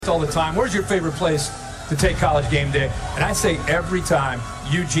all the time, where's your favorite place to take College Game Day? And I say every time,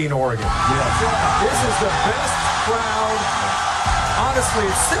 Eugene, Oregon. Yeah. This is the best crowd. Honestly,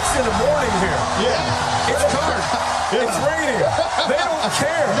 it's 6 in the morning here. Yeah. It's dark. It's raining. They don't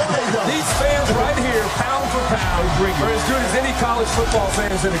care. These fans right here, pound for pound, are as good as any college football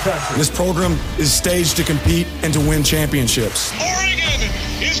fans in the country. This program is staged to compete and to win championships. Oregon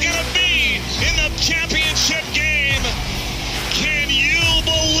is going to be in the championship game. Can you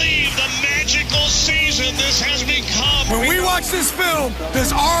believe the magical season this has become? When we watch this film,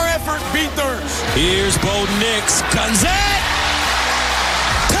 does our effort beat theirs? Here's Bo Nix. Guns it!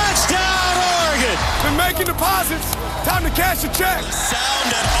 Touchdown, Oregon! Been making deposits. Time to cash a check. Sound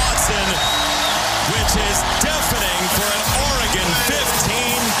at Autzen, which is deafening for an Oregon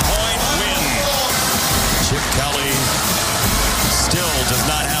 15-point win. Chip Kelly still does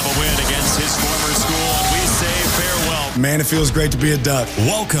not have a win against his former school, and we say farewell. Man, it feels great to be a Duck.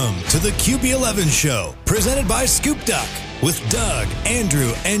 Welcome to the QB11 Show, presented by Scoop Duck, with Doug,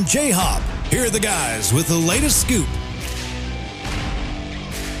 Andrew, and J-Hop. Here are the guys with the latest scoop.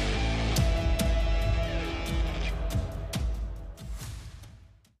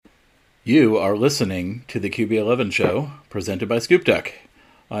 You are listening to the QB11 Show, presented by Scoop Duck.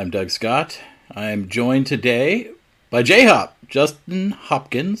 I'm Doug Scott. I am joined today by J-Hop, Justin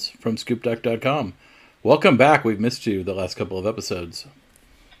Hopkins from ScoopDuck.com. Welcome back. We've missed you the last couple of episodes.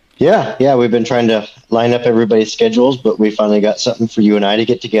 Yeah, we've been trying to line up everybody's schedules, but we finally got something for you and I to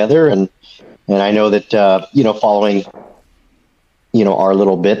get together, and I know that following our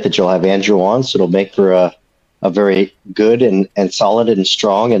little bit that you'll have Andrew on, so it'll make for a very good and solid and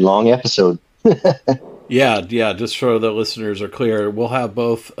strong and long episode. Yeah, just so the listeners are clear, we'll have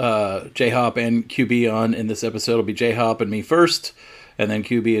both J-Hop and QB on in this episode. It'll be J-Hop and me first, and then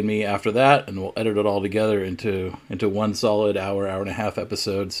QB and me after that, and we'll edit it all together into one solid hour and a half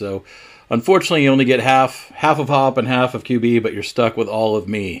episode. So unfortunately, you only get half of Hop and half of QB, but you're stuck with all of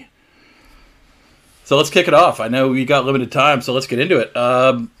me. So let's kick it off. I know we got limited time, so let's get into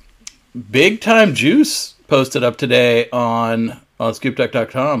it. Big Time Juice posted up today on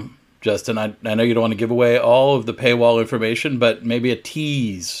ScoopDuck.com. Justin, I know you don't want to give away all of the paywall information, but maybe a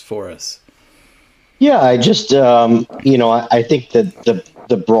tease for us. Yeah, I just, I think that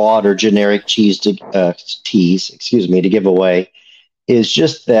the broad or generic tease to give away is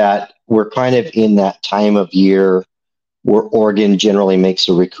just that we're kind of in that time of year where Oregon generally makes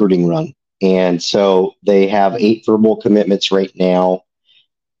a recruiting run. And so they have 8 verbal commitments right now.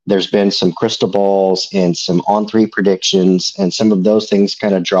 There's been some crystal balls and some on-3 predictions, and some of those things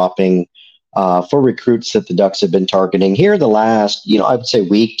kind of dropping for recruits that the Ducks have been targeting here the last, I would say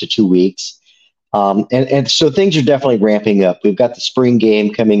week to 2 weeks. And so things are definitely ramping up. We've got the spring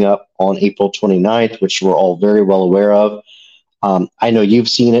game coming up on April 29th, which we're all very well aware of. I know you've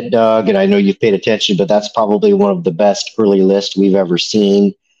seen it, Doug, and I know you've paid attention, but that's probably one of the best early lists we've ever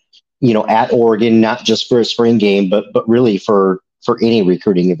seen, at Oregon, not just for a spring game, but really for any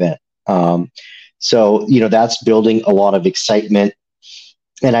recruiting event. So that's building a lot of excitement.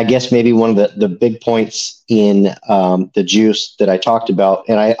 And I guess maybe one of the big points in the juice that I talked about,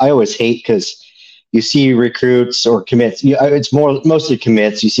 and I always hate because you see recruits or commits, it's mostly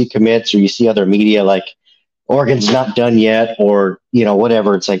commits. You see commits or you see other media like Oregon's not done yet or,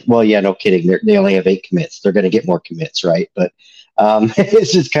 whatever. It's like, well, yeah, no kidding. They only have 8 commits. They're going to get more commits, right? But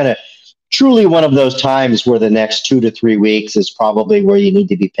it's just kind of truly one of those times where the next 2 to 3 weeks is probably where you need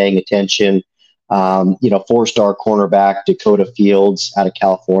to be paying attention. 4-star cornerback Dakota Fields out of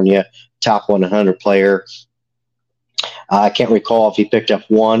California, top 100 player. I can't recall if he picked up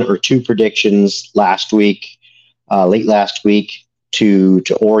 1 or 2 predictions last week, late last week to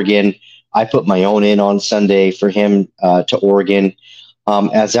Oregon. I put my own in on Sunday for him to Oregon,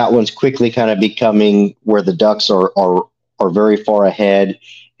 as that one's quickly kind of becoming where the Ducks are very far ahead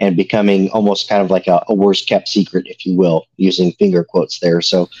and becoming almost kind of like a worst kept secret, if you will, using finger quotes there.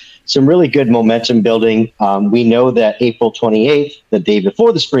 So some really good momentum building. We know that April 28th, the day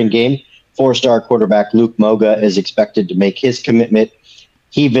before the spring game, 4-star quarterback Luke Moga is expected to make his commitment.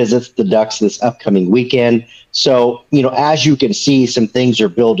 He visits the Ducks this upcoming weekend. So, as you can see, some things are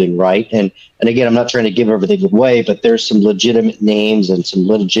building, right? And again, I'm not trying to give everything away, but there's some legitimate names and some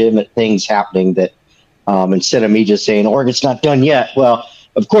legitimate things happening that instead of me just saying, Oregon's not done yet, well,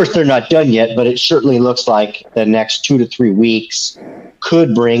 of course, they're not done yet, but it certainly looks like the next 2 to 3 weeks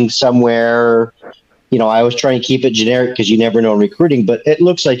could bring somewhere. I was trying to keep it generic because you never know in recruiting, but it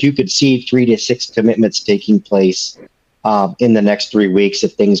looks like you could see 3 to 6 commitments taking place in the next 3 weeks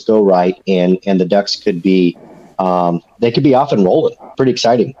if things go right, and the Ducks could be they could be off and rolling. Pretty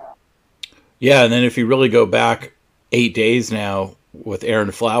exciting. Yeah, and then if you really go back 8 days now, with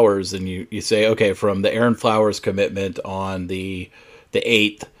Aaron Flowers, and you say, okay, from the Aaron Flowers commitment on the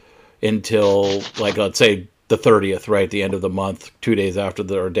 8th until, like, let's say the 30th, right, the end of the month, 2 days after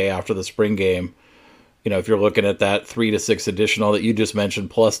or day after the spring game, if you're looking at that 3 to 6 additional that you just mentioned,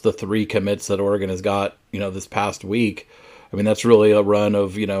 plus the 3 commits that Oregon has got, this past week, I mean, that's really a run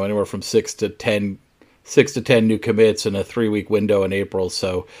of, anywhere from 6 to 10 new commits in a 3-week window in April.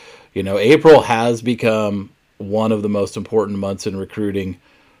 So, April has become one of the most important months in recruiting.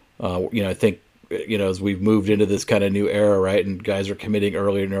 I think, as we've moved into this kind of new era, right, and guys are committing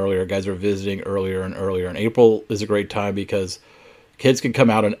earlier and earlier, guys are visiting earlier and earlier. And April is a great time because kids can come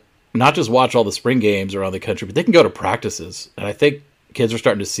out and not just watch all the spring games around the country, but they can go to practices. And I think kids are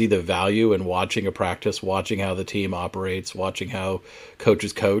starting to see the value in watching a practice, watching how the team operates, watching how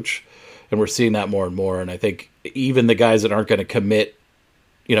coaches coach. And we're seeing that more and more. And I think even the guys that aren't going to commit,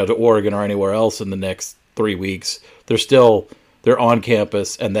 to Oregon or anywhere else in the next 3 weeks, they're on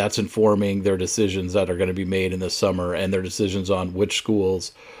campus, and that's informing their decisions that are going to be made in the summer and their decisions on which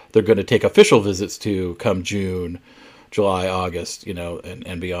schools they're going to take official visits to come June, July, August,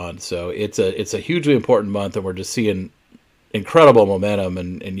 and beyond. So it's a hugely important month, and we're just seeing incredible momentum,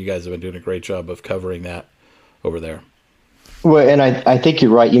 and you guys have been doing a great job of covering that over there. Well, and I think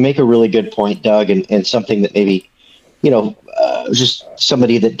you're right. You make a really good point, Doug, and something that maybe, just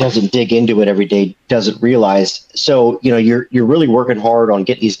somebody that doesn't dig into it every day doesn't realize. So, you're really working hard on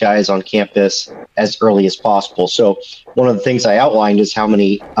getting these guys on campus as early as possible. So one of the things I outlined is how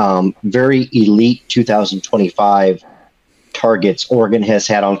many very elite 2025 targets Oregon has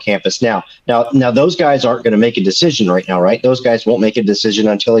had on campus. Now those guys aren't going to make a decision right now, right? Those guys won't make a decision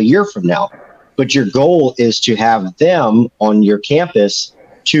until a year from now. But your goal is to have them on your campus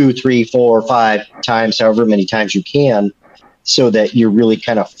 2, 3, 4, 5 times, however many times you can, so that you're really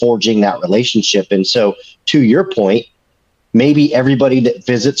kind of forging that relationship. And so, to your point, maybe everybody that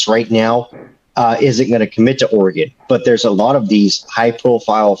visits right now isn't going to commit to Oregon, but there's a lot of these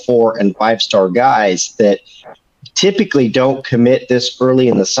high-profile 4- and 5-star guys that typically don't commit this early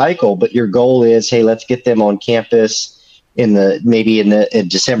in the cycle. But your goal is, hey, let's get them on campus in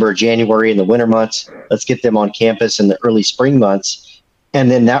December or January in the winter months. Let's get them on campus in the early spring months. And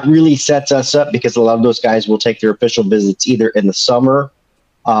then that really sets us up, because a lot of those guys will take their official visits either in the summer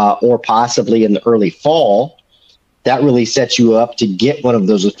or possibly in the early fall. That really sets you up to get one of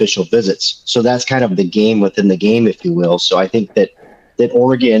those official visits. So that's kind of the game within the game, if you will. So I think that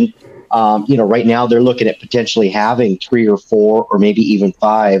Oregon, right now they're looking at potentially having 3 or 4 or maybe even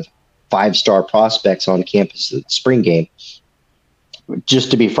 5-star prospects on campus at the spring game.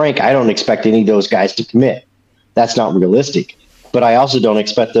 Just to be frank, I don't expect any of those guys to commit. That's not realistic. But I also don't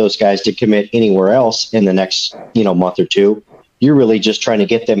expect those guys to commit anywhere else in the next, month or two. You're really just trying to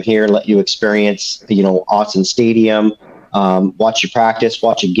get them here, let you experience, Autzen Stadium, watch you practice,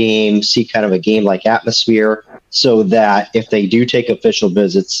 watch a game, see kind of a game-like atmosphere, so that if they do take official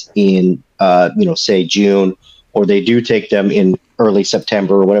visits in, say June, or they do take them in early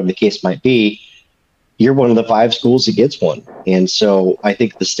September or whatever the case might be, you're one of the 5 schools that gets one. And so I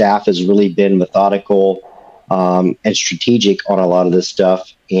think the staff has really been methodical and strategic on a lot of this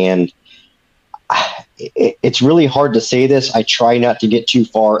stuff. And it's really hard to say this. I try not to get too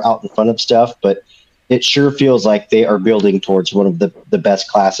far out in front of stuff, but it sure feels like they are building towards one of the best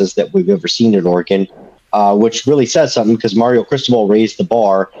classes that we've ever seen at Oregon, which really says something, because Mario Cristobal raised the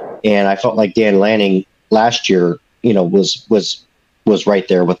bar, and I felt like Dan Lanning last year, was right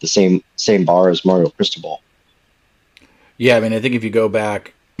there with the same bar as Mario Cristobal. Yeah, I mean, I think if you go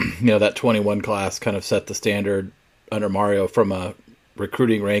back, that 21 class kind of set the standard under Mario from a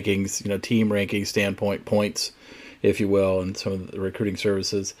recruiting rankings, team rankings standpoint, points, if you will, and some of the recruiting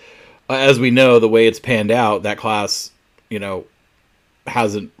services. As we know, the way it's panned out, that class,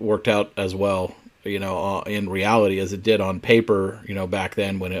 hasn't worked out as well, in reality as it did on paper, back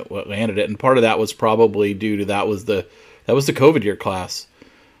then when it landed it. And part of that was probably due to that was the COVID year class.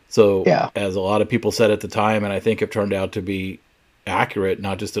 So yeah, as a lot of people said at the time, and I think it turned out to be accurate,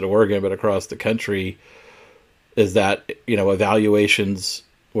 not just at Oregon, but across the country, is that, evaluations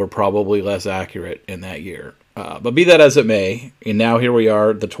were probably less accurate in that year. But be that as it may, and now here we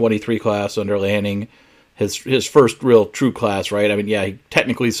are, the 23 class under Lanning, his first real true class, right? I mean, yeah, he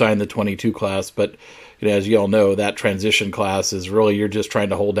technically signed the 22 class, but as you all know, that transition class is really, you're just trying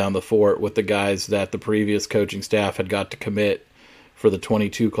to hold down the fort with the guys that the previous coaching staff had got to commit for the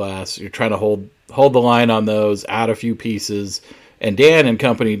 22 class. You're trying to hold the line on those, add a few pieces. And Dan and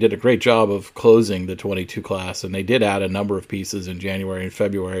company did a great job of closing the 22 class, and they did add a number of pieces in January and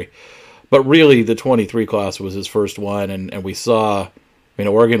February. But really, the 23 class was his first one, and we saw,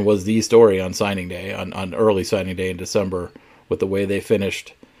 Oregon was the story on signing day, on early signing day in December, with the way they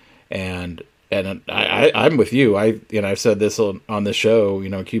finished. And I'm with you. I've said this on the show.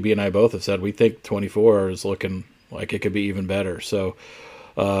 QB and I both have said we think 24 is looking like it could be even better. So,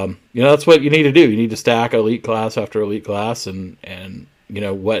 that's what you need to do. You need to stack elite class after elite class, and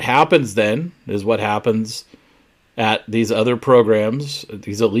what happens then is what happens at these other programs,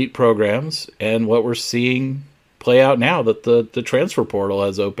 these elite programs, and what we're seeing play out now that the transfer portal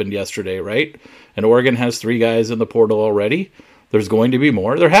has opened yesterday, right? And Oregon has 3 guys in the portal already. There's going to be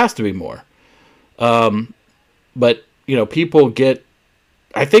more. There has to be more. But,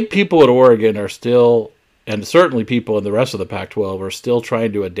 I think people at Oregon are still, and certainly people in the rest of the Pac-12 are still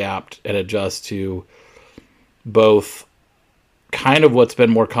trying to adapt and adjust to both kind of what's been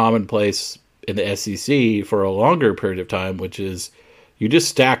more commonplace in the SEC for a longer period of time, which is you just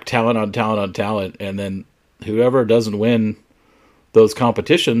stack talent on talent on talent, and then whoever doesn't win those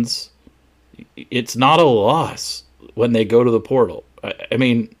competitions, it's not a loss when they go to the portal. I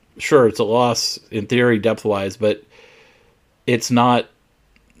mean, sure, it's a loss in theory depth-wise, but it's not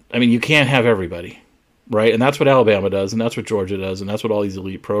 – I mean, you can't have everybody, right? And that's what Alabama does, and that's what Georgia does, and that's what all these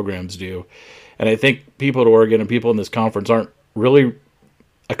elite programs do. And I think people at Oregon and people in this conference aren't really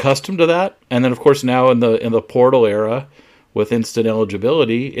accustomed to that. And then, of course, now in the portal era with instant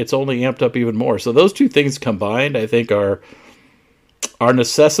eligibility, it's only amped up even more. So those two things combined, I think, are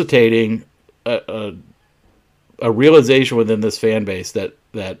necessitating a realization within this fan base that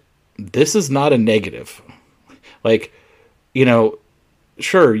this is not a negative. Like,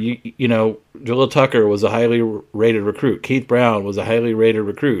 sure, Jalil Tucker was a highly rated recruit. Keith Brown was a highly rated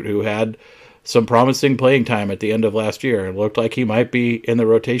recruit who had some promising playing time at the end of last year and looked like he might be in the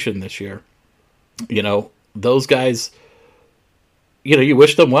rotation this year. Those guys, you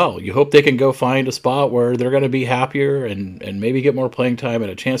wish them well. You hope they can go find a spot where they're going to be happier and maybe get more playing time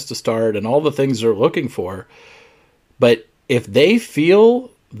and a chance to start and all the things they're looking for. But if they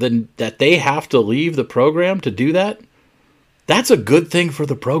feel that they have to leave the program to do that, that's a good thing for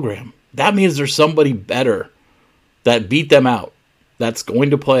the program. That means there's somebody better that beat them out that's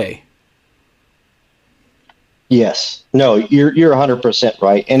going to play. Yes. No, you're 100%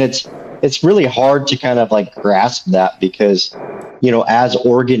 right. And it's really hard to kind of like grasp that because, as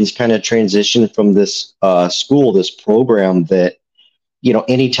Oregon's kind of transitioned from this this program that,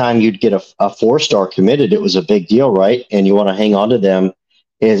 anytime you'd get a 4-star committed, it was a big deal, right? And you want to hang on to them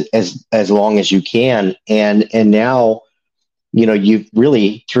as long as you can. And now, you've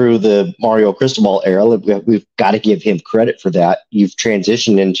really, through the Mario Cristobal era, we've got to give him credit for that. You've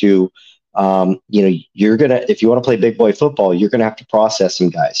transitioned into, you're going to, if you want to play big boy football, you're going to have to process some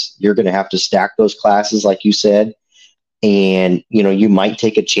guys. You're going to have to stack those classes, like you said. And, you might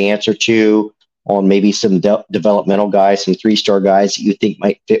take a chance or two on maybe some developmental guys, some 3-star guys that you think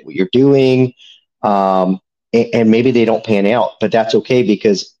might fit what you're doing. And maybe they don't pan out, but that's okay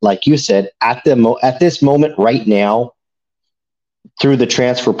because, like you said, at this moment right now, through the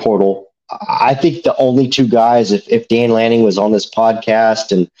transfer portal, I think the only 2 guys, if Dan Lanning was on this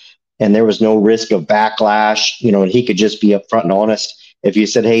podcast and there was no risk of backlash, and he could just be upfront and honest. If you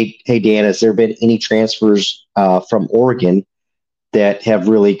said, hey, Dan, has there been any transfers from Oregon that have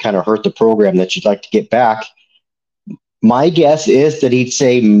really kind of hurt the program that you'd like to get back? My guess is that he'd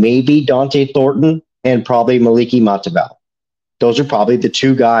say maybe Dante Thornton and probably Maliki Matabal. Those are probably the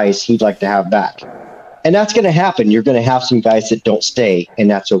 2 guys he'd like to have back. And that's going to happen. You're going to have some guys that don't stay, and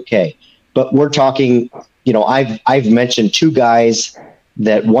that's okay. But we're talking, I've mentioned 2 guys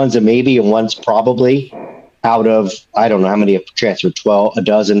that one's a maybe and one's probably out of, I don't know how many have transferred, 12, a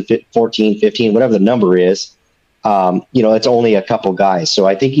dozen, 14, 15, whatever the number is. It's only a couple guys. So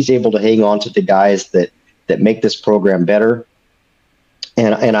I think he's able to hang on to the guys that make this program better.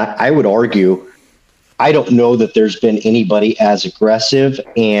 And I would argue, I don't know that there's been anybody as aggressive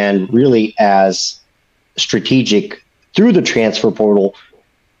and really as strategic through the transfer portal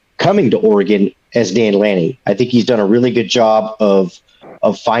coming to Oregon as Dan Lanning. I think he's done a really good job of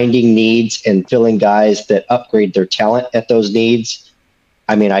finding needs and filling guys that upgrade their talent at those needs.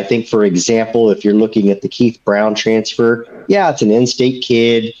 I mean, I think, for example, if you're looking at the Keith Brown transfer, it's an in-state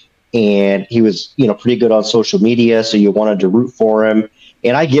kid, and he was, pretty good on social media, so you wanted to root for him.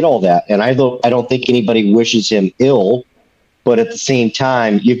 And I get all that, and I don't think anybody wishes him ill, but at the same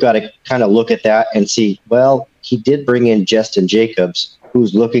time, you've got to kind of look at that and see, well, he did bring in Justin Jacobs,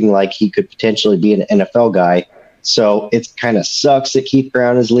 who's looking like he could potentially be an NFL guy. So it kind of sucks that Keith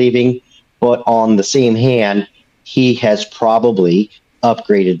Brown is leaving, but on the same hand, he has probably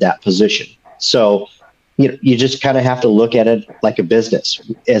upgraded that position. So you just kind of have to look at it like a business.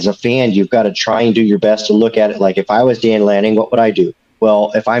 As a fan, you've got to try and do your best to look at it like, if I was Dan Lanning, what would I do?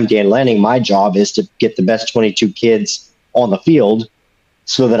 Well, if I'm Dan Lanning, my job is to get the best 22 kids on the field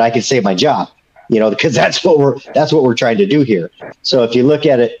so that I can save my job, because that's what we're trying to do here. So if you look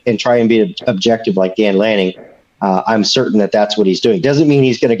at it and try and be objective like Dan Lanning, I'm certain that that's what he's doing. Doesn't mean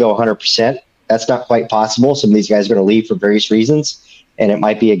he's going to go 100%. That's not quite possible. Some of these guys are going to leave for various reasons, and it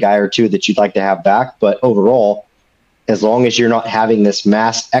might be a guy or two that you'd like to have back. But overall, as long as you're not having this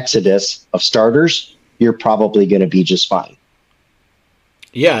mass exodus of starters, you're probably going to be just fine.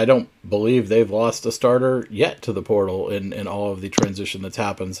 Yeah, I don't believe they've lost a starter yet to the portal in all of the transition that's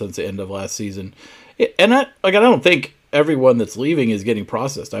happened since the end of last season. And I don't think everyone that's leaving is getting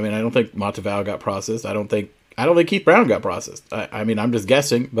processed. I mean, I don't think Matavao got processed. I don't think Keith Brown got processed. I mean, I'm just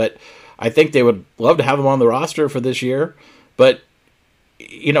guessing, but I think they would love to have him on the roster for this year. But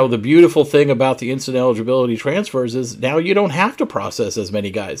the beautiful thing about the instant eligibility transfers is now you don't have to process as many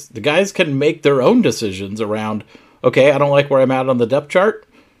guys. The guys can make their own decisions around, okay, I don't like where I'm at on the depth chart.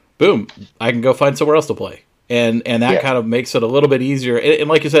 Boom, I can go find somewhere else to play. And that kind of makes it a little bit easier. And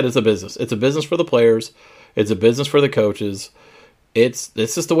like you said, it's a business. It's a business for the players. It's a business for the coaches. It's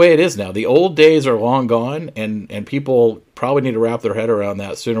just the way it is now. The old days are long gone, and people probably need to wrap their head around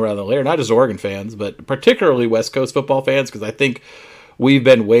that sooner rather than later. Not just Oregon fans, but particularly West Coast football fans, because I think we've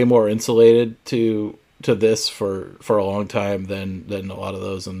been way more insulated to this for a long time than a lot of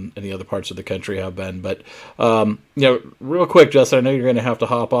those in the other parts of the country have been. But real quick, Justin, I know you're going to have to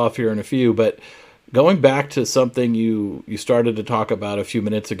hop off here in a few, but going back to something you started to talk about a few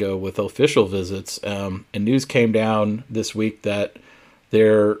minutes ago with official visits, and news came down this week that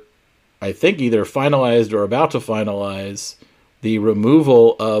they're, I think, either finalized or about to finalize the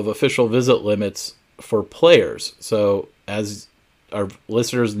removal of official visit limits for players. So as our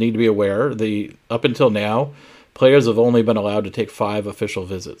listeners need to be aware, up until now, players have only been allowed to take 5 official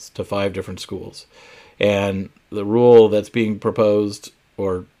visits to 5 different schools. And the rule that's being proposed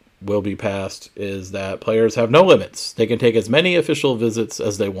or will be passed is that players have no limits. They can take as many official visits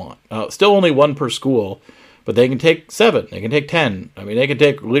as they want. Still only 1 per school, but they can take 7. They can take 10. I mean, they can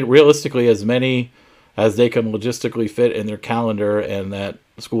take realistically as many as they can logistically fit in their calendar and that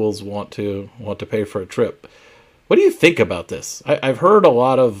schools want to pay for a trip. What do you think about this? I've heard a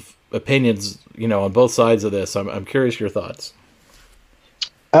lot of opinions, on both sides of this. I'm curious your thoughts.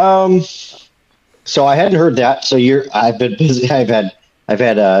 So I hadn't heard that. So I've been busy. I've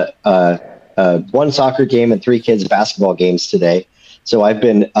had 1 soccer game and 3 kids' basketball games today. So I've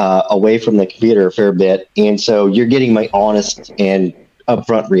been away from the computer a fair bit, and so you're getting my honest and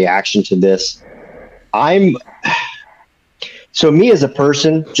upfront reaction to this. So me as a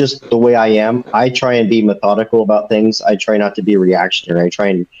person, just the way I am, I try and be methodical about things. I try not to be reactionary. I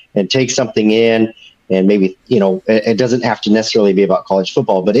try and take something in, and maybe, it doesn't have to necessarily be about college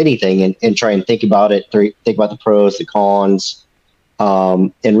football, but anything, and try and think about it, think about the pros, the cons,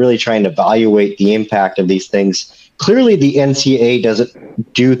 and really trying to evaluate the impact of these things. Clearly, the NCAA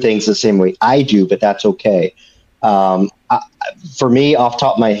doesn't do things the same way I do, but that's okay. For me, off the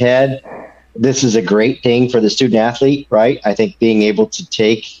top of my head, this is a great thing for the student athlete, right? I think being able to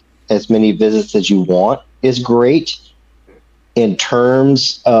take as many visits as you want is great. In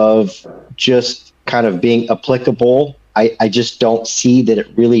terms of just kind of being applicable, I just don't see that it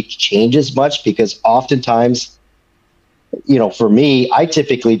really changes much, because oftentimes, for me, I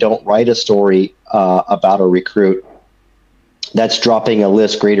typically don't write a story about a recruit that's dropping a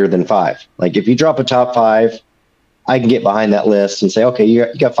list greater than 5. Like if you drop a top 5, I can get behind that list and say, okay, you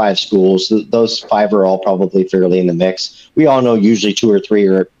got 5 schools. Those 5 are all probably fairly in the mix. We all know usually 2 or 3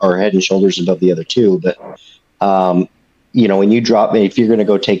 are head and shoulders above the other 2. But, when you drop, if you're going to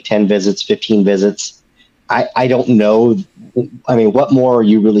go take 10 visits, 15 visits, I don't know. I mean, what more are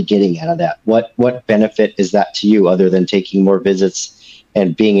you really getting out of that? What benefit is that to you other than taking more visits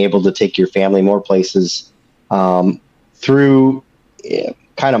and being able to take your family more places? Through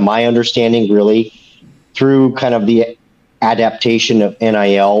kind of my understanding, really, through kind of the adaptation of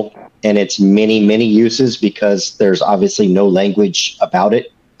NIL and its many, many uses, because there's obviously no language about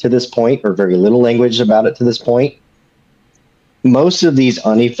it to this point, or very little language about it to this point. Most of these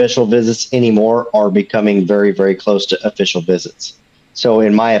unofficial visits anymore are becoming very, very close to official visits. So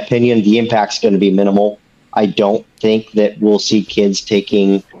in my opinion, the impact's going to be minimal. I don't think that we'll see kids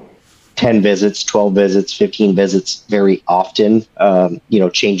taking 10 visits, 12 visits, 15 visits very often,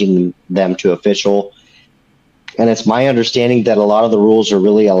 changing them to official. And it's my understanding that a lot of the rules are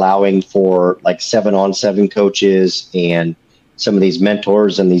really allowing for like 7-on-7 coaches and some of these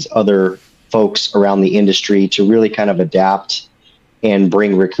mentors and these other folks around the industry to really kind of adapt and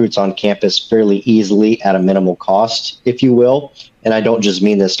bring recruits on campus fairly easily at a minimal cost, if you will. And I don't just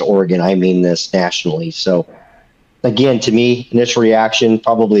mean this to Oregon, I mean this nationally. So again, to me, initial reaction,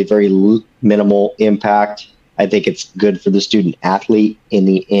 probably very minimal impact. I think it's good for the student athlete in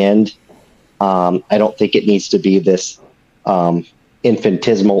the end. I don't think it needs to be this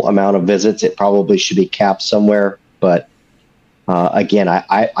infinitesimal amount of visits. It probably should be capped somewhere. But again,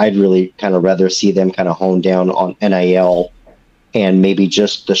 I'd really kind of rather see them kind of hone down on NIL and maybe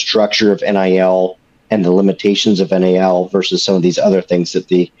just the structure of NIL and the limitations of NIL versus some of these other things that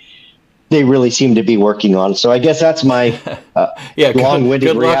they really seem to be working on. So I guess that's my long-winded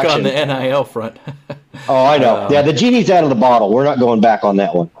good luck reaction. on the NIL front. Oh, I know. The genie's out of the bottle. We're not going back on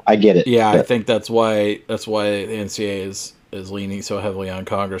that one. I get it. Yeah, I think that's why the NCAA is leaning so heavily on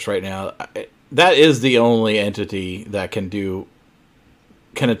Congress right now. That is the only entity that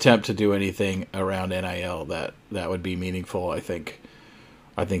can attempt to do anything around NIL that would be meaningful. I think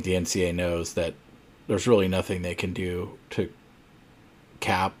the NCAA knows that there's really nothing they can do to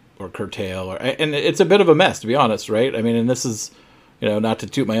cap or curtail, and it's a bit of a mess, to be honest, right? I mean, and this is, not to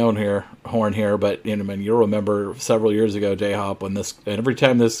toot my own horn here, but you'll remember several years ago, J-Hop, when every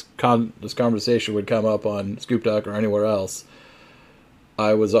time this conversation would come up on Scoop Duck or anywhere else,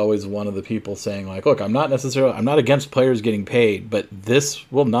 I was always one of the people saying, like, look, I'm not against players getting paid, but this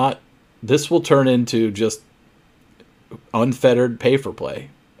will turn into just unfettered pay for play.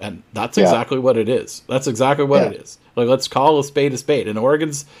 And that's exactly what it is. That's exactly what it is. Like, let's call a spade a spade. And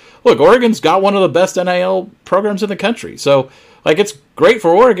Oregon's got one of the best NIL programs in the country. So, like, it's great for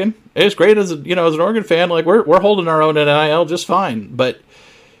Oregon. It's great as an Oregon fan. Like, we're holding our own NIL just fine. But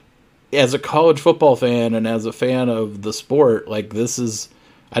as a college football fan and as a fan of the sport, like,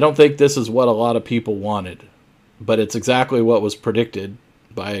 I don't think this is what a lot of people wanted. But it's exactly what was predicted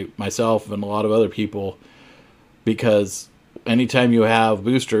by myself and a lot of other people, because anytime you have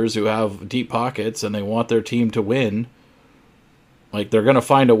boosters who have deep pockets and they want their team to win, like, they're going to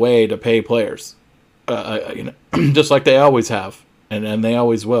find a way to pay players, just like they always have, and they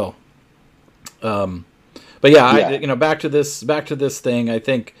always will. But back to this thing. I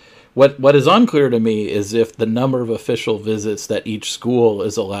think what is unclear to me is if the number of official visits that each school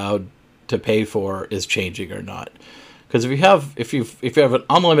is allowed to pay for is changing or not. Because if you have an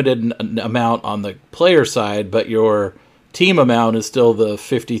unlimited amount on the player side, but your team amount is still the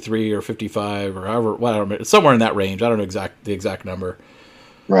 53 or 55 or however, whatever, somewhere in that range. I don't know the exact number.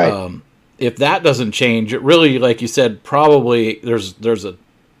 Right. If that doesn't change, it really, like you said, probably there's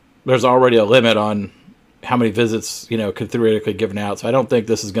already a limit on how many visits could theoretically given out. So I don't think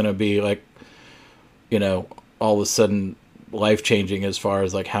this is going to be like all of a sudden life changing as far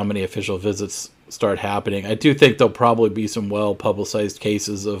as like how many official visits start happening. I do think there'll probably be some well publicized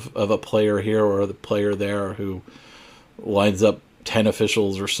cases of a player here or the player there who lines up 10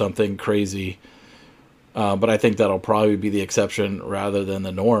 officials or something crazy. But I think that'll probably be the exception rather than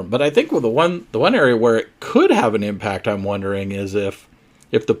the norm. But I think the one area where it could have an impact, I'm wondering, is if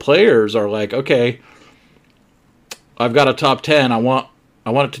the players are like, okay, I've got a top 10, I want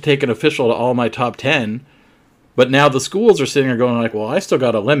it to take an official to all my top 10, but now the schools are sitting there going like, well, I still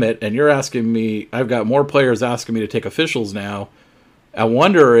got a limit, and you're asking me, I've got more players asking me to take officials now. I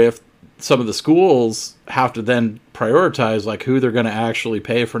wonder if some of the schools have to then prioritize like who they're going to actually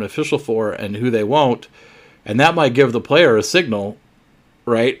pay for an official for and who they won't. And that might give the player a signal,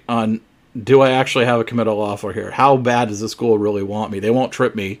 right, on, do I actually have a committal offer here? How bad does the school really want me? They won't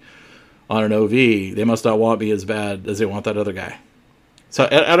trip me on an OV. They must not want me as bad as they want that other guy. So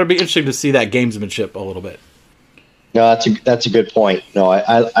it'll be interesting to see that gamesmanship a little bit. No, that's a good point. No,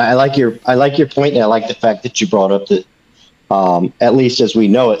 I like your point, and I like the fact that you brought up that at least as we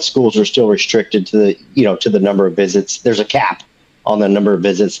know it, schools are still restricted to the number of visits. There's a cap on the number of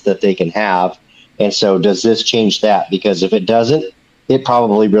visits that they can have. And so does this change that? Because if it doesn't, it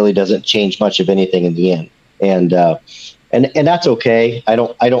probably really doesn't change much of anything in the end. And that's okay. I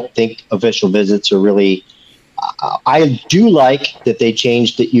don't think official visits are really, I do like that they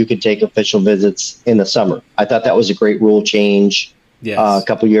changed that you could take official visits in the summer. I thought that was a great rule change. Yes. A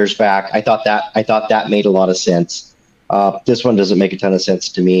couple years back. I thought that made a lot of sense. This one doesn't make a ton of sense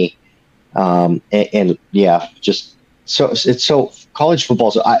to me. Just so college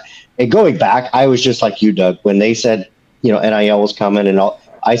football. So and going back, I was just like you, Doug, when they said, NIL was coming and all,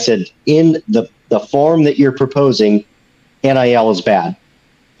 I said, in the form that you're proposing, NIL is bad.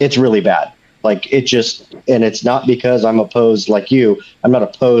 It's really bad. Like and it's not because I'm opposed like you. I'm not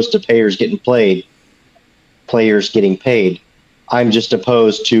opposed to players getting paid. I'm just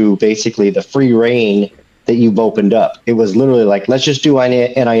opposed to basically the free reign that you've opened up. It was literally like, let's just do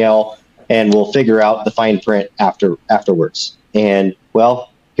NIL and we'll figure out the fine print afterwards. And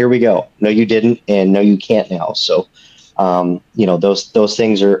well, here we go. No, you didn't. And no, you can't now. So, those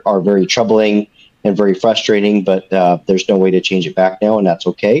things are very troubling and very frustrating, but there's no way to change it back now. And that's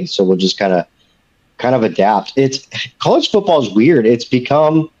okay. So we'll just kind kind of adapt. It's college football is weird. It's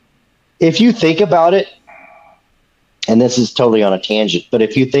become, if you think about it, and this is totally on a tangent, but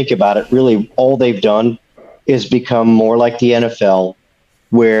if you think about it, really all they've done is become more like the NFL,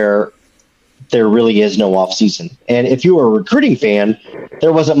 where there really is no off season. And if you were a recruiting fan,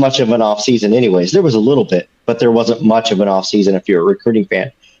 there wasn't much of an off season anyways. There was a little bit, but there wasn't much of an off season if you're a recruiting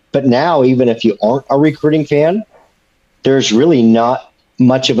fan. But now, even if you aren't a recruiting fan, there's really not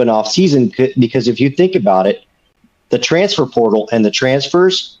much of an off season, because if you think about it, the transfer portal and the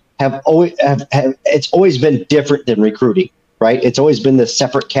transfers it's always been different than recruiting, right? It's always been this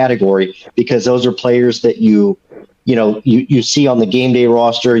separate category, because those are players that you see on the game day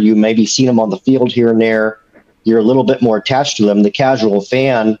roster. You maybe seen them on the field here and there. You're a little bit more attached to them. The casual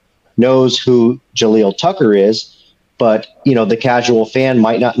fan knows who Jaleel Tucker is, but the casual fan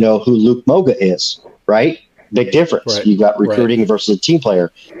might not know who Luke Moga is, right? Big difference. Right. You got recruiting versus a team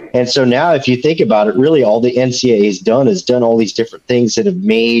player. And so now, if you think about it, really all the NCAA has done all these different things that have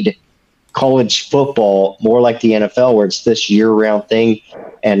made college football more like the NFL, where it's this year-round thing,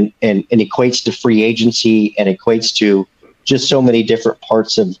 and equates to free agency, and equates to just so many different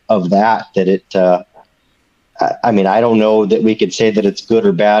parts of that it. I mean, I don't know that we could say that it's good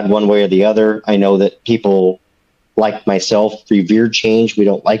or bad one way or the other. I know that people like myself revere change. We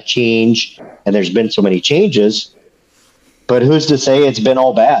don't like change, and there's been so many changes, but who's to say it's been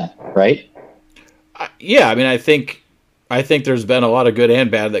all bad, right? Yeah, I mean, I think there's been a lot of good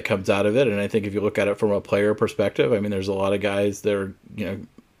and bad that comes out of it, and I think if you look at it from a player perspective, I mean, there's a lot of guys that are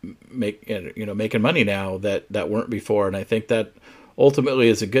making money now that weren't before, and I think that ultimately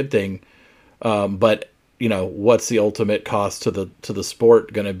is a good thing. But what's the ultimate cost to the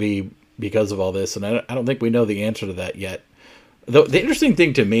sport going to be because of all this? And I don't think we know the answer to that yet. The interesting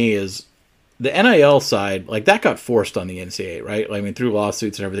thing to me is the NIL side, like, that got forced on the NCAA, right? I mean, through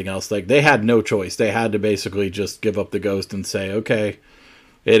lawsuits and everything else, like, they had no choice. They had to basically just give up the ghost and say, okay,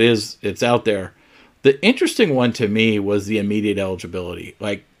 it's out there. The interesting one to me was the immediate eligibility.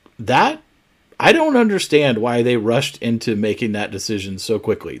 Like, that, I don't understand why they rushed into making that decision so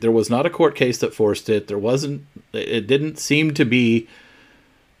quickly. There was not a court case that forced it. It didn't seem to be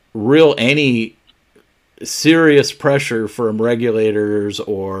any serious pressure from regulators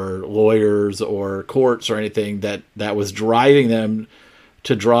or lawyers or courts or anything that was driving them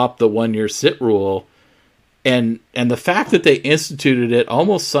to drop the 1-year sit rule. And the fact that they instituted it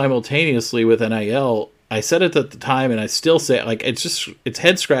almost simultaneously with NIL, I said it at the time, and I still say it, like, it's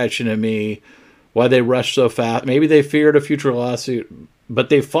head scratching to me why they rushed so fast. Maybe they feared a future lawsuit, but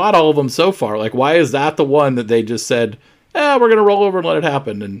they fought all of them so far. Like, why is that the one that they just said, we're going to roll over and let it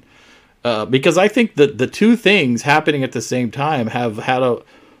happen? And because I think that the two things happening at the same time have had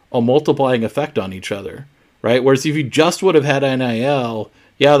a multiplying effect on each other, right? Whereas if you just would have had NIL,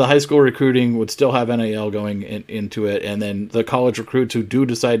 yeah, the high school recruiting would still have NIL going into it, and then the college recruits who do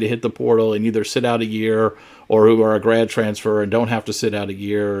decide to hit the portal and either sit out a year or who are a grad transfer and don't have to sit out a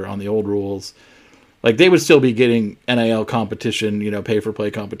year on the old rules, like, they would still be getting NIL competition,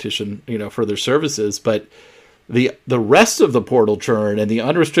 pay-for-play competition, for their services. But the rest of the portal churn and the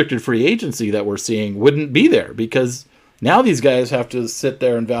unrestricted free agency that we're seeing wouldn't be there, because now these guys have to sit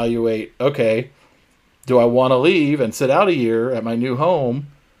there and evaluate, okay, do I want to leave and sit out a year at my new home,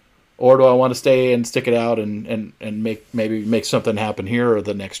 or do I want to stay and stick it out and make something happen here or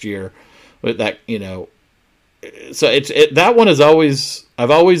the next year? With that, so that one is always,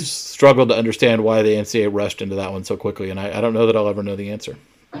 I've always struggled to understand why the NCAA rushed into that one so quickly, and I don't know that I'll ever know the answer.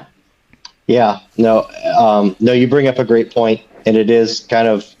 Yeah, no, you bring up a great point, and it is kind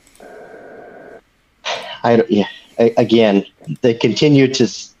of, again, they continue to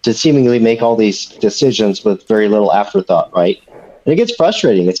seemingly make all these decisions with very little afterthought, right? And it gets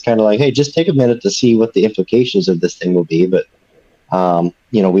frustrating. It's kind of like, hey, just take a minute to see what the implications of this thing will be. But,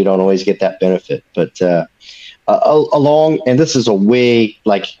 we don't always get that benefit. But and this is a way,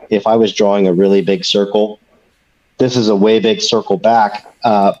 like, if I was drawing a really big circle, this is a way big circle back.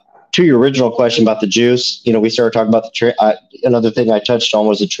 To your original question about the juice, we started talking about another thing I touched on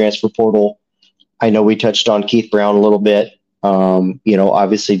was the transfer portal. I know we touched on Keith Brown a little bit.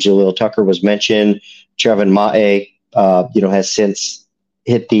 Obviously Jaleel Tucker was mentioned. Trevin Ma'e, has since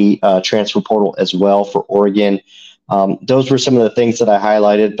hit the transfer portal as well for Oregon. Those were some of the things that I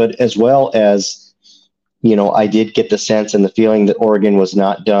highlighted, but as well as, I did get the sense and the feeling that Oregon was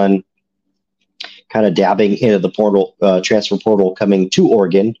not done kind of dabbing into the portal, transfer portal coming to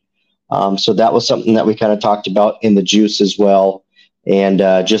Oregon. So that was something that we kind of talked about in the juice as well. And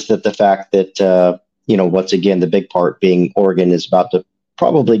just that the fact that, once again, the big part being Oregon is about to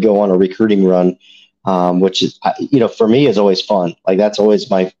probably go on a recruiting run, which is, for me is always fun. Like, that's always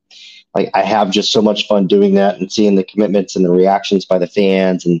like I have just so much fun doing that and seeing the commitments and the reactions by the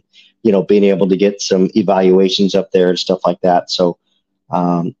fans, and being able to get some evaluations up there and stuff like that. So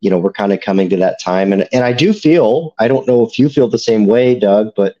we're kind of coming to that time, and I do feel, I don't know if you feel the same way,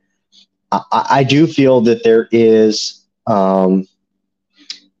 Doug, but I do feel that there is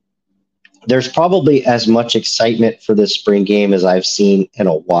there's probably as much excitement for this spring game as I've seen in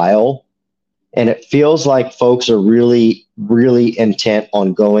a while. And it feels like folks are really, really intent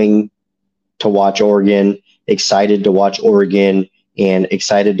on going to watch Oregon, excited to watch Oregon, and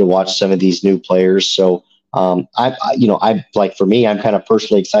excited to watch some of these new players. So, for me, I'm kind of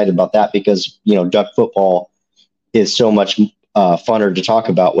personally excited about that because, Duck football is so much funner to talk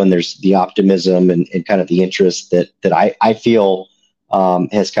about when there's the optimism and kind of the interest that I feel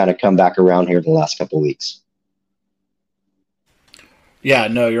has kind of come back around here the last couple of weeks. Yeah,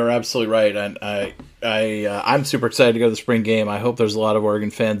 no, you're absolutely right, and I'm super excited to go to the spring game. I hope there's a lot of Oregon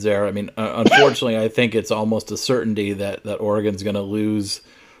fans there. I mean, unfortunately, I think it's almost a certainty that Oregon's going to lose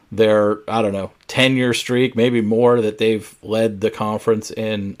their 10-year streak, maybe more, that they've led the conference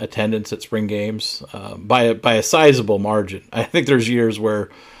in attendance at spring games by a sizable margin. I think there's years where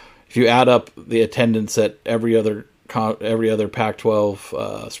if you add up the attendance at every other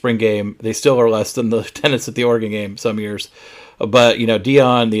Pac-12 spring game, they still are less than the attendance at the Oregon game some years. But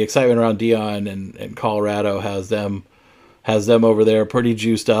Deion, the excitement around Deion and Colorado has them over there pretty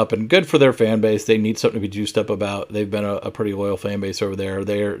juiced up, and good for their fan base. They need something to be juiced up about. They've been a pretty loyal fan base over there.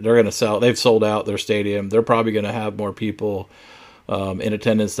 They're going to sell. They've sold out their stadium. They're probably going to have more people in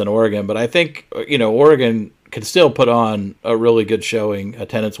attendance than Oregon. But I think Oregon can still put on a really good showing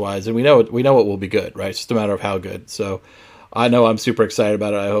attendance wise, and we know it will be good, right? It's just a matter of how good. So I know I'm super excited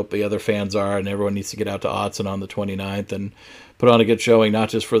about it. I hope the other fans are, and everyone needs to get out to Autzen on the 29th and put on a good showing, not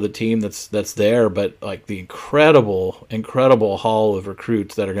just for the team that's there, but like the incredible haul of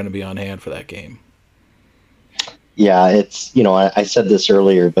recruits that are going to be on hand for that game. Yeah, it's, I said this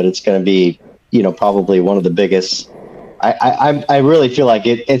earlier, but it's going to be, probably one of the biggest. I really feel like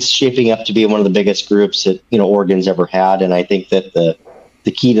it's shaping up to be one of the biggest groups that, Oregon's ever had. And I think that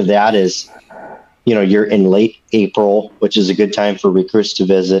the key to that is, you're in late April, which is a good time for recruits to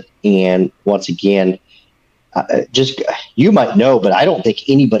visit. And once again, you might know, but I don't think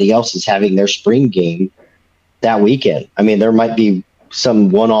anybody else is having their spring game that weekend. I mean, there might be some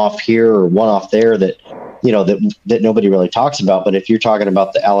one-off here or one-off there that, that nobody really talks about. But if you're talking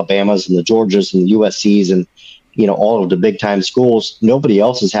about the Alabamas and the Georgias and the USCs and, all of the big-time schools, nobody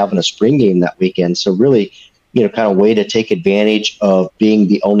else is having a spring game that weekend. So really, kind of way to take advantage of being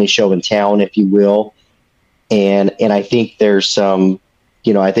the only show in town, if you will. And I think there's some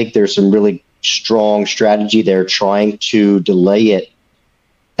really strong strategy there trying to delay it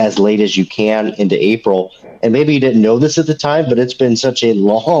as late as you can into April. And maybe you didn't know this at the time, but it's been such a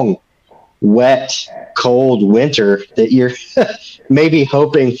long, wet, cold winter that you're maybe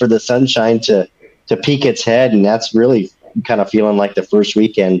hoping for the sunshine to peek its head. And that's really kind of feeling like the first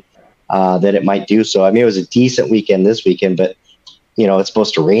weekend that it might do so. I mean, it was a decent weekend this weekend, but it's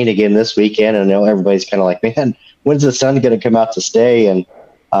supposed to rain again this weekend. And I know everybody's kind of like, man, when's the sun going to come out to stay? And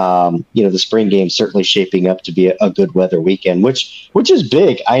the spring game's certainly shaping up to be a good weather weekend, which is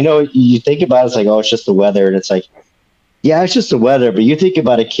big. I know you think about it, it's like, oh, it's just the weather. And it's like, yeah, it's just the weather. But you think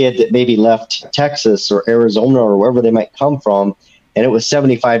about a kid that maybe left Texas or Arizona or wherever they might come from, and it was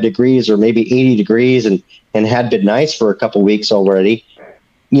 75 degrees or maybe 80 degrees and had been nice for a couple weeks already,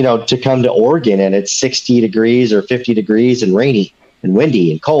 to come to Oregon and it's 60 degrees or 50 degrees and rainy and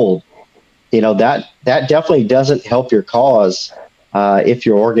windy and cold. That definitely doesn't help your cause. If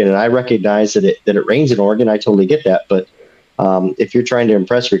you're Oregon, and I recognize that it rains in Oregon, I totally get that. But if you're trying to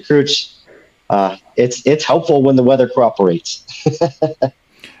impress recruits, it's helpful when the weather cooperates.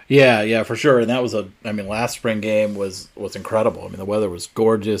 Yeah, for sure. And that was last spring game was incredible. I mean, the weather was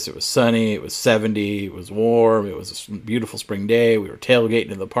gorgeous. It was sunny. It was 70. It was warm. It was a beautiful spring day. We were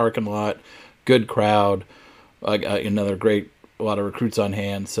tailgating in the parking lot. Good crowd. Another great, a lot of recruits on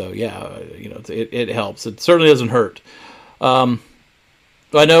hand. So yeah, it helps. It certainly doesn't hurt.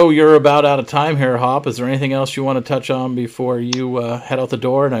 I know you're about out of time here, Hop. Is there anything else you want to touch on before you head out the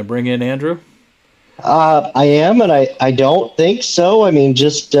door and I bring in Andrew? I am, and I don't think so. I mean,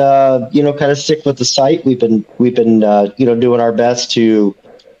 just kind of stick with the site. We've been doing our best to,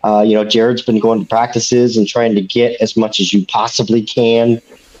 Jared's been going to practices and trying to get as much as you possibly can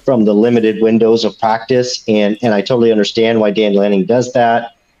from the limited windows of practice, and I totally understand why Dan Lanning does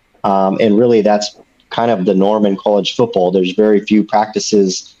that. And really, that's kind of the norm in college football. There's very few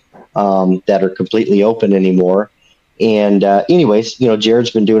practices that are completely open anymore. And anyways, Jared's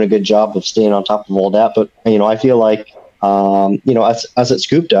been doing a good job of staying on top of all that. But, I feel like, us at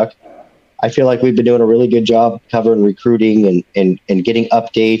Scoop Duck, I feel like we've been doing a really good job covering recruiting and getting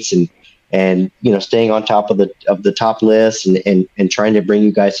updates and staying on top of the top list and trying to bring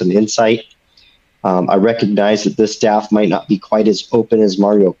you guys some insight. I recognize that this staff might not be quite as open as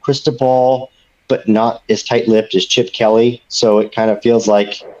Mario Cristobal, but not as tight-lipped as Chip Kelly. So it kind of feels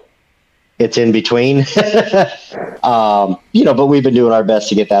like it's in between. But we've been doing our best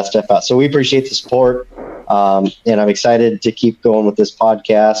to get that stuff out. So we appreciate the support. And I'm excited to keep going with this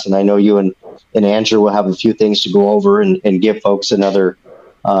podcast. And I know you and Andrew will have a few things to go over and give folks another,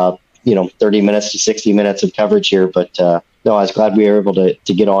 30 minutes to 60 minutes of coverage here. But no, I was glad we were able to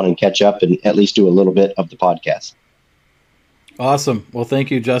get on and catch up and at least do a little bit of the podcast. Awesome. Well, thank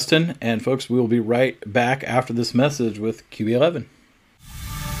you, Justin. And folks, we will be right back after this message with QB11.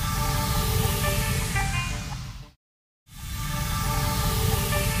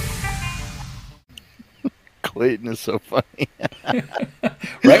 Clayton is so funny.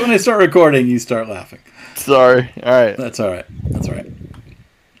 Right when I start recording, you start laughing. Sorry. All right. That's all right.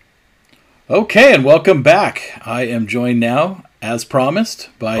 Okay, and welcome back. I am joined now, as promised,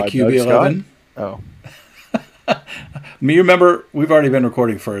 by QB11. Oh. You remember, we've already been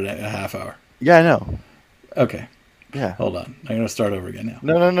recording for a half hour. Yeah, I know. Okay. Yeah. Hold on. I'm going to start over again now.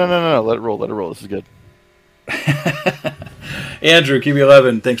 No. Let it roll. This is good. Andrew,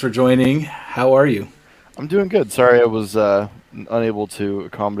 QB11, thanks for joining. How are you? I'm doing good. Sorry I was unable to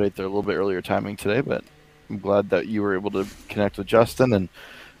accommodate their little bit earlier timing today, but I'm glad that you were able to connect with Justin, and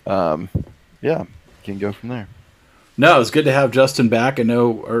can go from there. No, it's good to have Justin back. I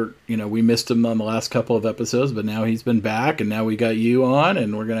know, we missed him on the last couple of episodes, but now he's been back, and now we got you on,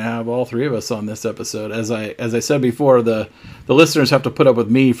 and we're going to have all three of us on this episode. As I said before, the listeners have to put up with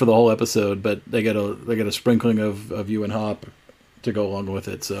me for the whole episode, but they get a sprinkling of you and Hop to go along with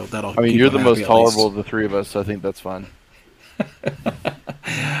it. So that'll. I mean, you're the most tolerable of the three of us, so I think that's fine.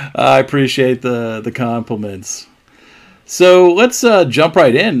 I appreciate the compliments. So let's jump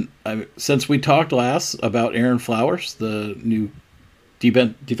right in. Since we talked last about Aaron Flowers, the new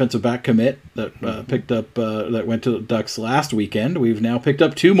defensive back commit that picked up that went to the Ducks last weekend, we've now picked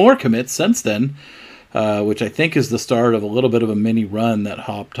up two more commits since then, which I think is the start of a little bit of a mini run that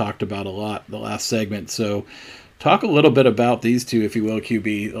Hop talked about a lot the last segment. So talk a little bit about these two, if you will,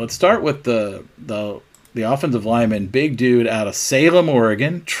 QB. Let's start with the offensive lineman, big dude out of Salem,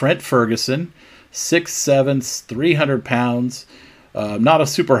 Oregon, Trent Ferguson. 6'7", 300 pounds. Not a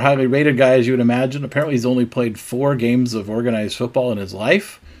super highly rated guy, as you would imagine. Apparently, he's only played 4 games of organized football in his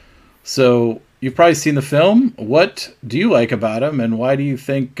life. So you've probably seen the film. What do you like about him, and why do you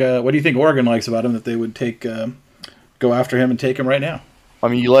think? What do you think Oregon likes about him that they would go after him and take him right now? I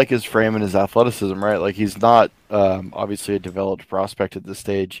mean, you like his frame and his athleticism, right? Like, he's not obviously a developed prospect at this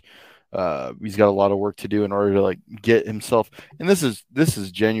stage. He's got a lot of work to do in order to get himself. And this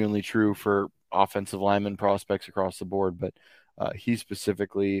is genuinely true for offensive lineman prospects across the board, but he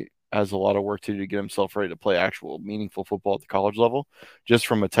specifically has a lot of work to do to get himself ready to play actual meaningful football at the college level, just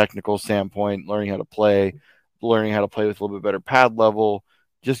from a technical standpoint, learning how to play with a little bit better pad level,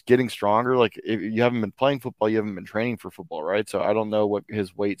 just getting stronger. Like, if you haven't been playing football, you haven't been training for football, right? So I don't know what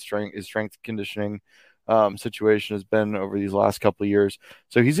his strength conditioning situation has been over these last couple of years.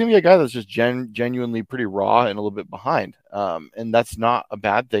 So he's going to be a guy that's just genuinely pretty raw and a little bit behind. And that's not a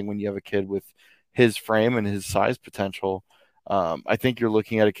bad thing when you have a kid with his frame and his size potential. I think you're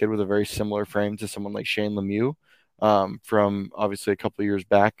looking at a kid with a very similar frame to someone like Shane Lemieux from obviously a couple of years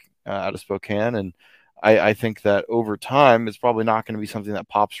back out of Spokane. And I think that over time, it's probably not going to be something that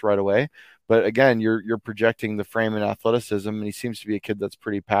pops right away. But again, you're projecting the frame and athleticism, and he seems to be a kid that's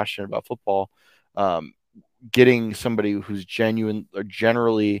pretty passionate about football. Getting somebody who's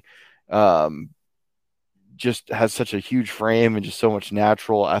generally just has such a huge frame and just so much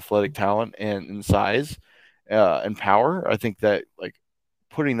natural athletic talent and size and power. I think that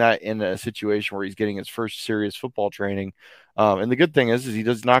putting that in a situation where he's getting his first serious football training. And the good thing is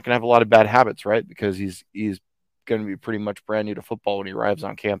he's not going to have a lot of bad habits, right? Because he's going to be pretty much brand new to football when he arrives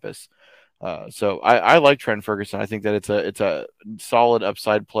on campus. So I like Trent Ferguson. I think that it's a solid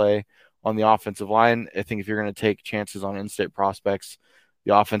upside play on the offensive line. I think if you're going to take chances on in-state prospects,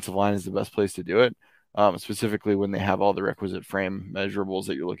 the offensive line is the best place to do it, specifically when they have all the requisite frame measurables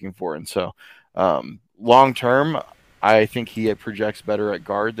that you're looking for. And so long-term, I think he projects better at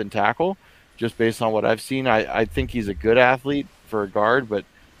guard than tackle, just based on what I've seen. I think he's a good athlete for a guard, but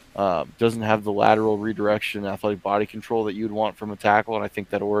doesn't have the lateral redirection, athletic body control that you'd want from a tackle. And I think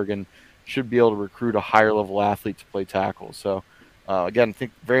that Oregon should be able to recruit a higher-level athlete to play tackle. So, again, I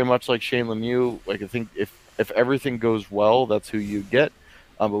think very much like Shane Lemieux, I think if everything goes well, that's who you get.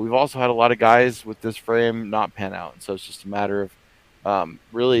 But we've also had a lot of guys with this frame not pan out. So it's just a matter of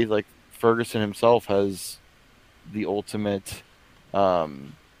really Ferguson himself has the ultimate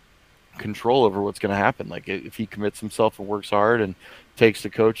control over what's going to happen. Like if he commits himself and works hard and takes to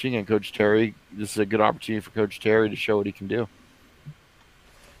coaching, and Coach Terry, this is a good opportunity for Coach Terry to show what he can do.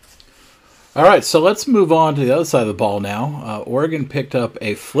 All right, so let's move on to the other side of the ball now. Oregon picked up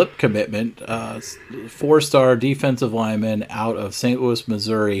a flip commitment, 4-star defensive lineman out of St. Louis,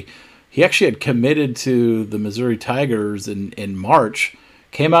 Missouri. He actually had committed to the Missouri Tigers in March,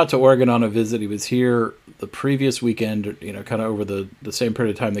 came out to Oregon on a visit. He was here the previous weekend, kind of over the same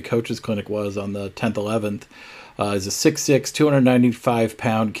period of time the coaches clinic was on the 10th, 11th. He's a 6'6",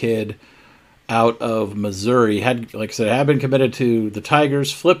 295-pound kid out of Missouri. Had been committed to the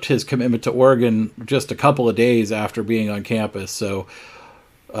Tigers, flipped his commitment to Oregon just a couple of days after being on campus. So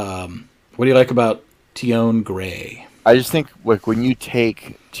what do you like about Tion Gray? I just think when you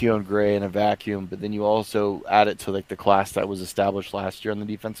take Tion Gray in a vacuum, but then you also add it to the class that was established last year on the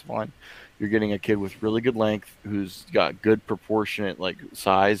defensive line, you're getting a kid with really good length who's got good proportionate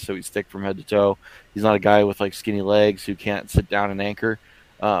size, so he's thick from head to toe. He's not a guy with skinny legs who can't sit down and anchor.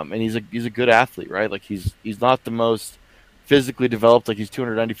 And he's a good athlete, right? He's not the most physically developed. He's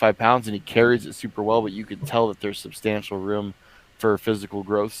 295 pounds and he carries it super well, but you can tell that there's substantial room for physical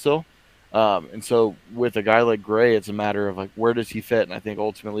growth still. And so with a guy like Gray, it's a matter of where does he fit? And I think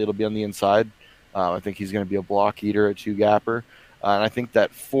ultimately it'll be on the inside. I think he's going to be a block eater, a two-gapper. And I think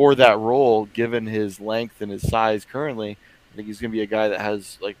that for that role, given his length and his size currently, I think he's going to be a guy that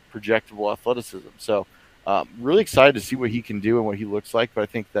has projectable athleticism. So really excited to see what he can do and what he looks like. But I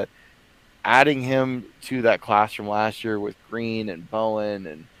think that adding him to that class from last year with Green and Bowen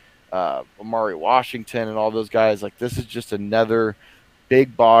and Amari Washington and all those guys, this is just another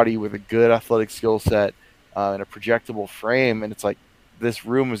big body with a good athletic skill set and a projectable frame. And it's this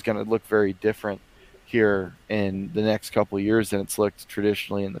room is going to look very different here in the next couple of years than it's looked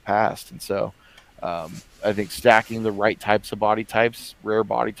traditionally in the past. And so I think stacking the right types of body types, rare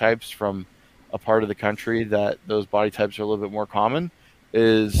body types from a part of the country that those body types are a little bit more common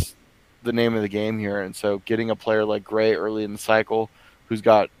is the name of the game here. And so getting a player like Gray early in the cycle who's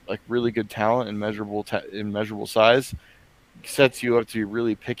got really good talent and measurable size sets you up to be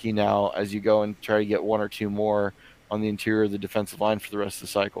really picky now as you go and try to get one or two more on the interior of the defensive line for the rest of the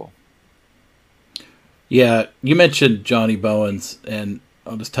cycle. Yeah, you mentioned Johnny Bowens, and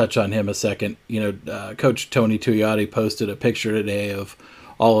I'll just touch on him a second. Coach Tony Tuioti posted a picture today of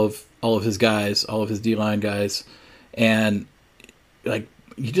all of his guys, all of his D-line guys, and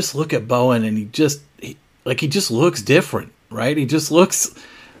you just look at Bowen, and he just looks different, right? He just looks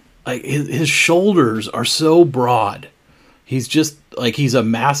like his shoulders are so broad. He's just he's a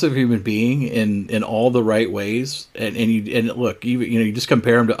massive human being in all the right ways, and look, even you just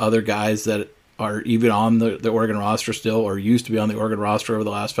compare him to other guys that are even on the Oregon roster still, or used to be on the Oregon roster over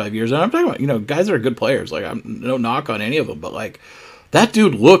the last 5 years. And I'm talking about, guys that are good players. I'm no knock on any of them, but that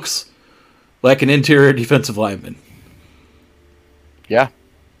dude looks like an interior defensive lineman. Yeah.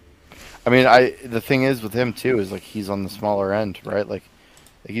 I mean, the thing is with him too, is he's on the smaller end, right?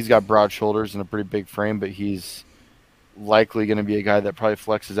 He's got broad shoulders and a pretty big frame, but he's likely going to be a guy that probably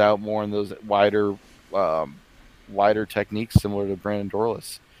flexes out more in those wider techniques, similar to Brandon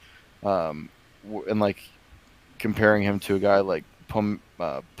Dorlus. And comparing him to a guy like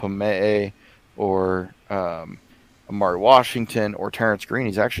Pomee or Amari Washington or Terrence Green,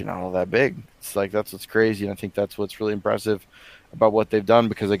 he's actually not all that big. It's that's what's crazy, and I think that's what's really impressive about what they've done,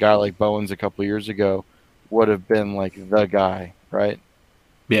 because a guy like Bowens a couple of years ago would have been the guy, right?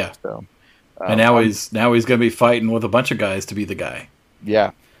 Yeah. So, and now he's going to be fighting with a bunch of guys to be the guy.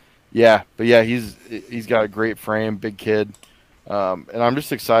 Yeah, but he's got a great frame, big kid. And I'm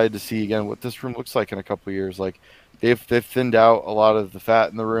just excited to see again what this room looks like in a couple of years. They've thinned out a lot of the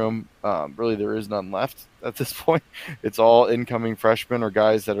fat in the room. Really, there is none left at this point. It's all incoming freshmen or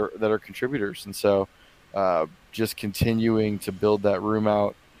guys that are contributors, and so just continuing to build that room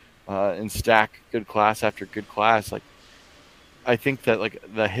out and stack good class after good class. I think that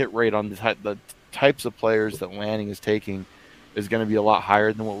the hit rate on the types of players that Lanning is taking is going to be a lot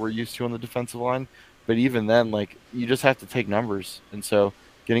higher than what we're used to on the defensive line. But even then, you just have to take numbers. And so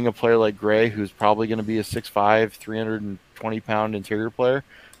getting a player like Gray, who's probably going to be a 6'5", 320-pound interior player,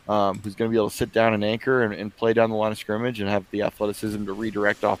 who's going to be able to sit down and anchor and play down the line of scrimmage and have the athleticism to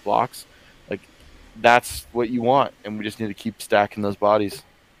redirect off blocks, that's what you want. And we just need to keep stacking those bodies.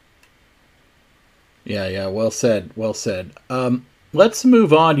 Yeah, well said. Let's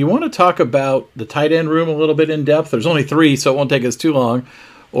move on. You want to talk about the tight end room a little bit in depth? There's only 3, so it won't take us too long.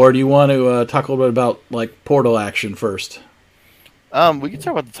 Or do you want to talk a little bit about portal action first? We can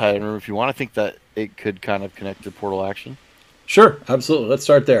talk about the tight end room if you want. I think that it could kind of connect to portal action. Sure, absolutely. Let's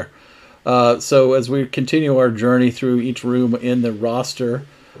start there. So as we continue our journey through each room in the roster,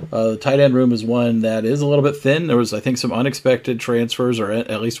 the tight end room is one that is a little bit thin. There was, I think, some unexpected transfers, or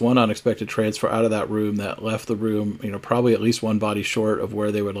at least one unexpected transfer out of that room that left the room, probably at least one body short of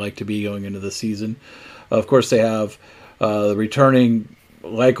where they would like to be going into the season. Of course, they have the returning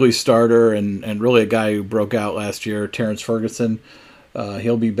likely starter and really a guy who broke out last year, Terrence Ferguson.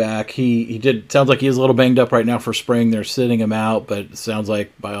 He'll be back. Sounds like he's a little banged up right now for spring. They're sitting him out, but it sounds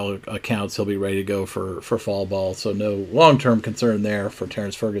like by all accounts he'll be ready to go for fall ball. So no long-term concern there for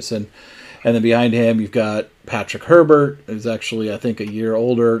Terrence Ferguson. And then behind him, you've got Patrick Herbert, who's actually, I think, a year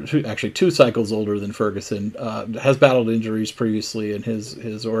older, actually 2 cycles older than Ferguson. Has battled injuries previously in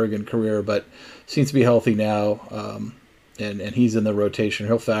his Oregon career, but seems to be healthy now. And he's in the rotation.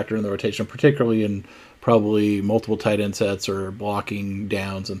 He'll factor in the rotation, particularly in probably multiple tight end sets or blocking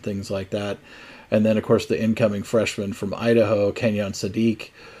downs and things like that. And then, of course, the incoming freshman from Idaho, Kenyon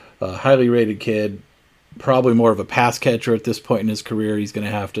Sadiq, a highly rated kid, probably more of a pass catcher at this point in his career. He's going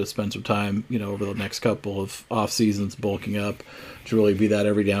to have to spend some time, over the next couple of off seasons bulking up to really be that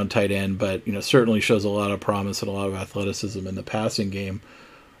every down tight end, but, certainly shows a lot of promise and a lot of athleticism in the passing game.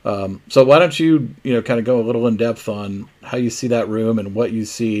 So why don't you, kind of go a little in depth on how you see that room and what you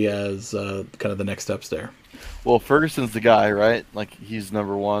see as kind of the next steps there? Well, Ferguson's the guy, right? Like, he's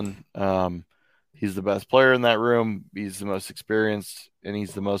number one. He's the best player in that room. He's the most experienced, and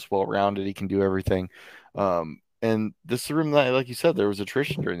he's the most well-rounded. He can do everything. And this is a room that, like you said, there was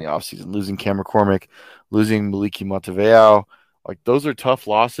attrition during the offseason, losing Cam McCormick, losing Maliki Montevideo. Like, those are tough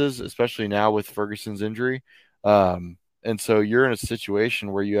losses, especially now with Ferguson's injury. And so you're in a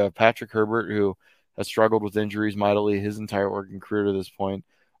situation where you have Patrick Herbert, who has struggled with injuries mightily his entire Oregon career to this point.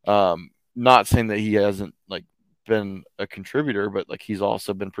 Not saying that he hasn't been a contributor, but he's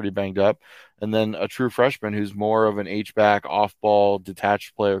also been pretty banged up. And then a true freshman who's more of an H-back, off-ball,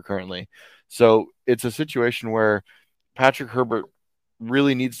 detached player currently. So it's a situation where Patrick Herbert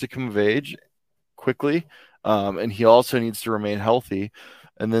really needs to come of age quickly, and he also needs to remain healthy.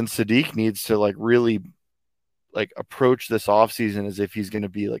 And then Sadiq needs to really approach this offseason as if he's going to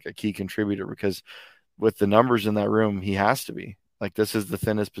be a key contributor, because with the numbers in that room, he has to be. This is the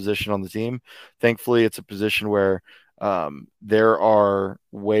thinnest position on the team. Thankfully, it's a position where there are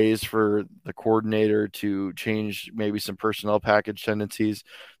ways for the coordinator to change maybe some personnel package tendencies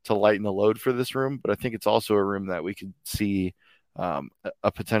to lighten the load for this room. But I think it's also a room that we could see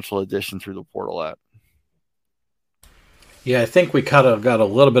a potential addition through the portal at. Yeah, I think we kind of got a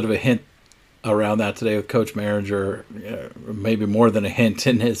little bit of a hint around that today with Coach Merringer, maybe more than a hint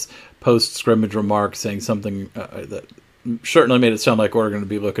in his post-scrimmage remarks, saying something that certainly made it sound like Oregon to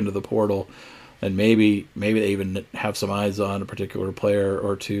be looking to the portal, and maybe they even have some eyes on a particular player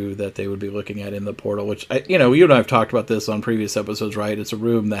or two that they would be looking at in the portal, which, you and I have talked about this on previous episodes, right? It's a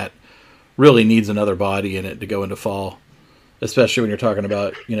room that really needs another body in it to go into fall, especially when you're talking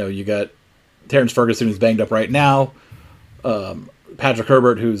about, you got Terrence Ferguson, who's banged up right now, Patrick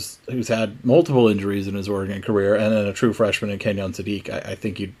Herbert, who's had multiple injuries in his Oregon career, and then a true freshman in Kenyon Sadiq. I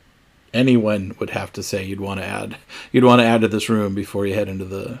think anyone would have to say you'd want to add to this room before you head into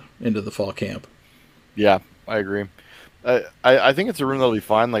the fall camp. Yeah, I agree. I think it's a room that'll be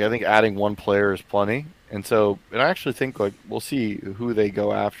fine. I think adding one player is plenty, and I actually think we'll see who they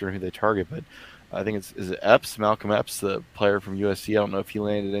go after and who they target. But I think is it Epps, Malcolm Epps, the player from USC. I don't know if he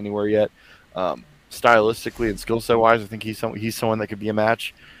landed anywhere yet. Stylistically and skill set wise, I think he's someone that could be a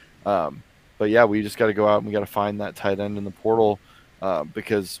match. But yeah, we just got to go out and we got to find that tight end in the portal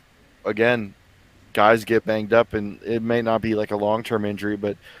because, again, guys get banged up, and it may not be a long-term injury,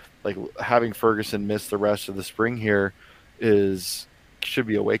 but having Ferguson miss the rest of the spring here should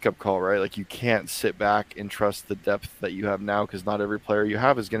be a wake-up call, right? You can't sit back and trust the depth that you have now, because not every player you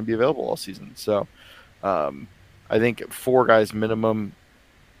have is going to be available all season. So I think 4 guys minimum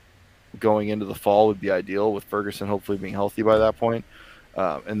going into the fall would be ideal, with Ferguson hopefully being healthy by that point.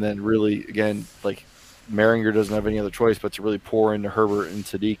 And then really, again, Merringer doesn't have any other choice but to really pour into Herbert and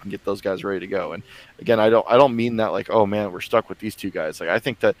Sadiq and get those guys ready to go. And again, I don't mean that oh man, we're stuck with these 2 guys. I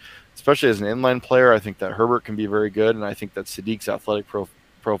think that, especially as an inline player, I think that Herbert can be very good, and I think that Sadiq's athletic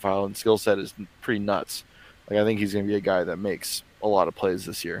profile and skill set is pretty nuts. I think he's going to be a guy that makes a lot of plays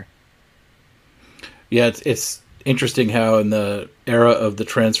this year. Yeah, it's interesting how in the era of the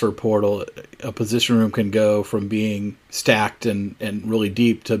transfer portal, a position room can go from being stacked and really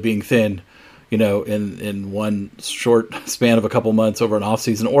deep to being thin, in one short span of a couple months over an off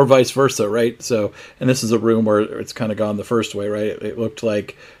season, or vice versa, right? So, and this is a room where it's kind of gone the first way, right? It looked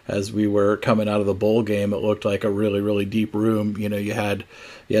like, as we were coming out of the bowl game, it looked like a really, really deep room. You had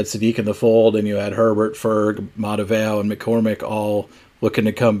Sadiq in the fold, and you had Herbert, Ferg, Montevideo, and McCormick all looking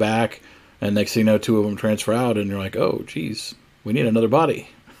to come back, and next thing you know, 2 of them transfer out, and you're like, oh, geez, we need another body.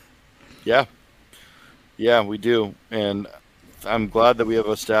 Yeah, we do, and I'm glad that we have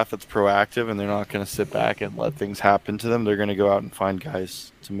a staff that's proactive, and they're not going to sit back and let things happen to them. They're going to go out and find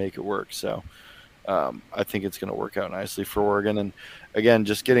guys to make it work. So I think it's going to work out nicely for Oregon. And again,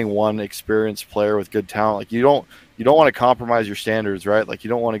 just getting one experienced player with good talent, like you don't want to compromise your standards, right? Like you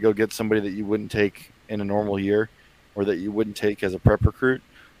don't want to go get somebody that you wouldn't take in a normal year or that you wouldn't take as a prep recruit.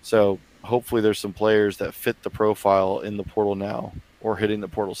 So hopefully there's some players that fit the profile in the portal now or hitting the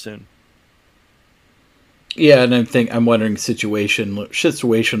portal soon. Yeah, and I'm wondering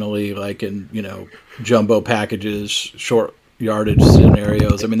situationally, like in, jumbo packages, short yardage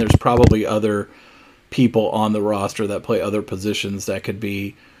scenarios. I mean, there's probably other people on the roster that play other positions that could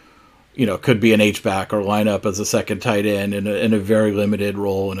be, could be an H-back or line up as a second tight end in a very limited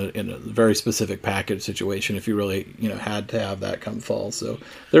role in a very specific package situation if you really, had to have that come fall. So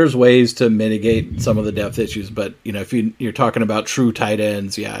there's ways to mitigate some of the depth issues. But, if you're talking about true tight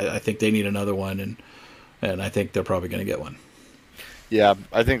ends, I think they need another one, and I think they're probably going to get one. Yeah,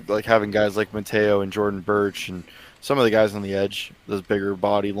 I think like having guys like Mateo and Jordan Birch and some of the guys on the edge, those bigger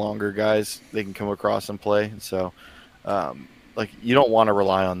body, longer guys, they can come across and play. So, you don't want to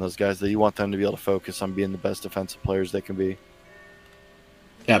rely on those guys. You want them to be able to focus on being the best defensive players they can be.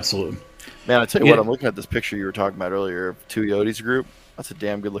 Absolutely. Man, I tell you what, I'm looking at this picture you were talking about earlier of Two Yotes group. That's a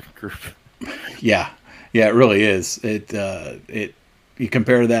damn good looking group. Yeah, it really is. You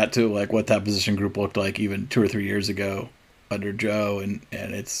compare that to like what that position group looked like even 2 or 3 years ago under Joe, and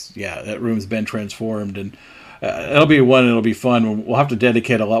it's that room's been transformed, and it'll be fun. We'll have to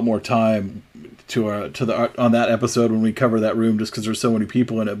dedicate a lot more time on that episode when we cover that room, just because there's so many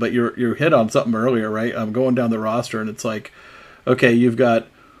people in it. But you hit on something earlier, right? I'm going down the roster, and it's like, okay, you've got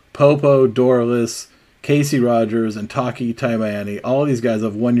Popo, Dorless, Casey Rogers, and Taki Taimani. All these guys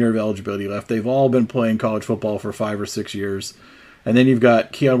have 1 year of eligibility left. They've all been playing college football for 5 or 6 years. And then you've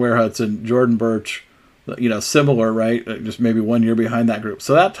got Keon Ware-Hudson, Jordan Birch, similar, right? Just maybe 1 year behind that group.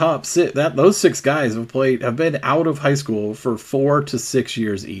 So that top six, those 6 guys have been out of high school for 4 to 6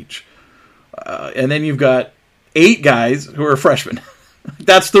 years each. And then you've got 8 guys who are freshmen.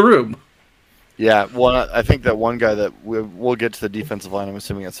 That's the room. Yeah, well, I think that one guy that we'll get to the defensive line, I'm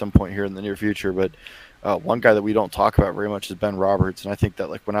assuming at some point here in the near future, but one guy that we don't talk about very much is Ben Roberts. And I think that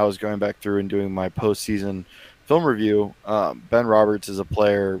like when I was going back through and doing my postseason film review, Ben Roberts is a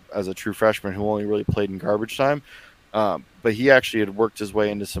player as a true freshman who only really played in garbage time, but he actually had worked his way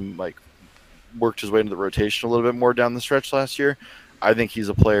into the rotation a little bit more down the stretch last year. I think he's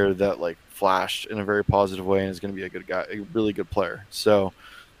a player that like flashed in a very positive way and is going to be a good guy, a really good player. So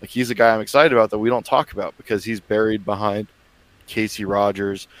like he's a guy I'm excited about that we don't talk about because he's buried behind Casey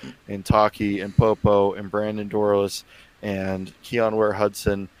Rogers and Taki and Popo and Brandon Dorless and Keon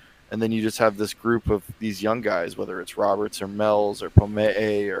Ware-Hudson. And then you just have this group of these young guys, whether it's Roberts or Mells or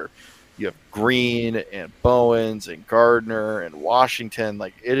Pomee, or you have Green and Bowens and Gardner and Washington.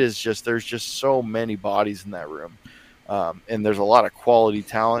 Like there's just so many bodies in that room. And there's a lot of quality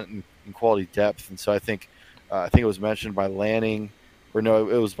talent and quality depth. And so I think it was mentioned by Lanning, or no,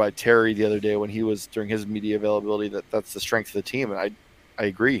 it was by Terry the other day when he was during his media availability that's the strength of the team. And I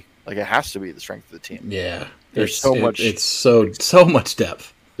agree. Like it has to be the strength of the team. Yeah. There's so much. It's so much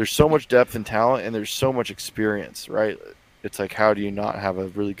depth. There's so much depth and talent, and there's so much experience, right? It's like, how do you not have a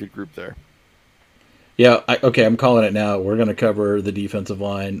really good group there? Yeah, I'm calling it now. We're going to cover the defensive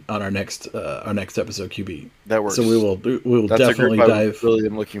line on our next episode, QB. That works. So we will That's definitely a group dive. I really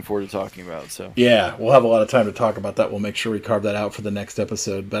am looking forward to talking about. So yeah, we'll have a lot of time to talk about that. We'll make sure we carve that out for the next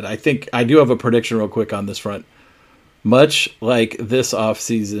episode. But I think I do have a prediction real quick on this front. Much like this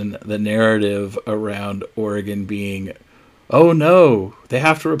offseason, the narrative around Oregon being, oh no, they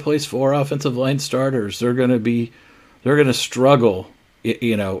have to replace 4 offensive line starters. They're going to struggle,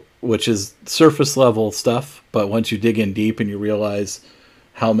 which is surface level stuff. But once you dig in deep and you realize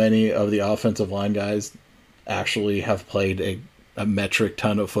how many of the offensive line guys actually have played a metric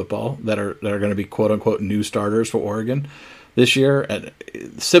ton of football that are going to be quote unquote new starters for Oregon this year, and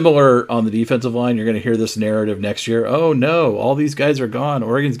similar on the defensive line, you're going to hear this narrative next year. Oh no, all these guys are gone.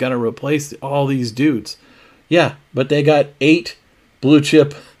 Oregon's going to replace all these dudes. Yeah, but they got 8 blue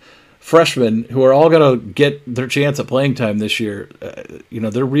chip freshmen who are all going to get their chance at playing time this year.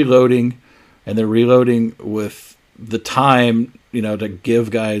 They're reloading, and they're reloading with the time, to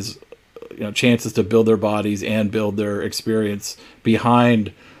give guys, chances to build their bodies and build their experience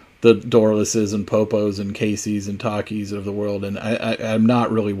behind the Dorlesses and Popos and Caseys and Takis of the world. And I'm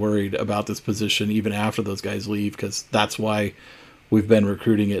not really worried about this position even after those guys leave, because that's why we've been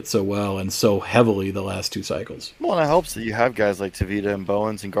recruiting it so well and so heavily the last 2 cycles. Well, and it helps that you have guys like Tavita and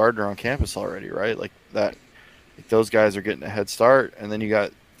Bowens and Gardner on campus already, right? Like that, like those guys are getting a head start, and then you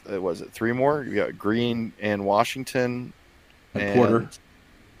got, was it 3 more? You got Green and Washington and Porter.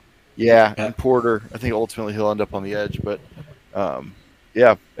 Yeah, and Porter. I think ultimately he'll end up on the edge, but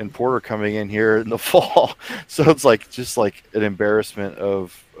yeah, and Porter coming in here in the fall. So it's like just like an embarrassment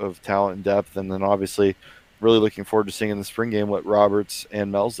of talent and depth, and then obviously really looking forward to seeing in the spring game what Roberts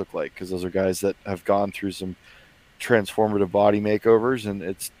and Mel's look like, because those are guys that have gone through some transformative body makeovers,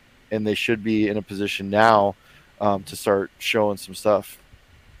 and they should be in a position now to start showing some stuff.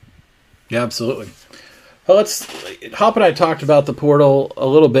 Yeah, absolutely. Well, Hop and I talked about the portal a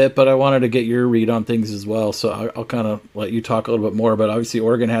little bit, but I wanted to get your read on things as well. So I'll kind of let you talk a little bit more. But obviously,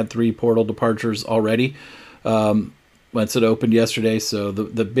 Oregon had 3 portal departures already once it opened yesterday. So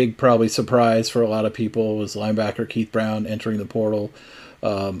the big probably surprise for a lot of people was linebacker Keith Brown entering the portal.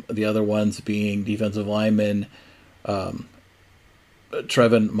 The other ones being defensive lineman Trevin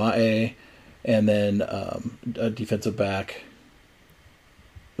Ma'e, and then a defensive back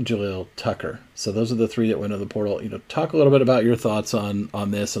Jaleel Tucker. So those are the 3 that went to the portal. Talk a little bit about your thoughts on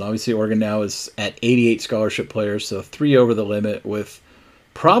this. And obviously Oregon now is at 88 scholarship players, so 3 over the limit, with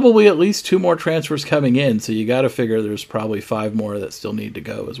probably at least 2 more transfers coming in. So you got to figure there's probably 5 more that still need to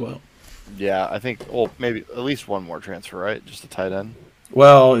go as well. Yeah, I think, maybe at least 1 more transfer, right? Just a tight end.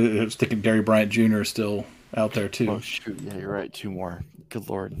 Well, I was thinking Gary Bryant Jr. is still out there too. Oh shoot, yeah, you're right. 2 more. Good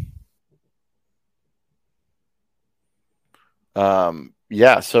Lord.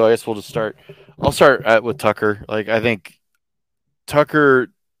 Yeah, so I guess we'll just start. I'll start with Tucker. Like, I think Tucker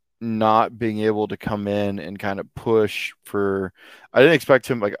not being able to come in and kind of push for, I didn't expect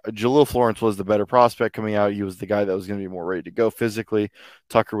him, like Jalil Florence was the better prospect coming out. He was the guy that was going to be more ready to go physically.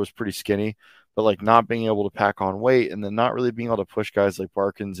 Tucker was pretty skinny, but like not being able to pack on weight, and then not really being able to push guys like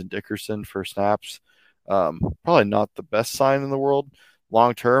Barkins and Dickerson for snaps. Probably not the best sign in the world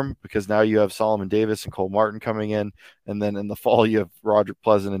long term, because now you have Solomon Davis and Cole Martin coming in, and then in the fall you have Roderick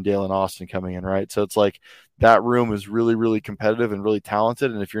Pleasant and Dalen Austin coming in, right? So it's like that room is really, really competitive and really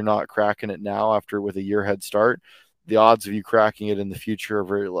talented, and if you're not cracking it now with a year head start, the odds of you cracking it in the future are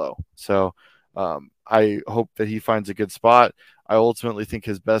very low. So I hope that he finds a good spot. I ultimately think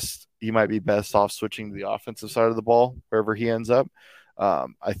he might be best off switching to the offensive side of the ball wherever he ends up.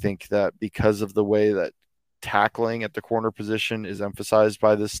 I think that because of the way that tackling at the corner position is emphasized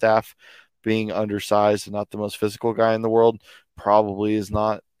by this staff, being undersized and not the most physical guy in the world probably is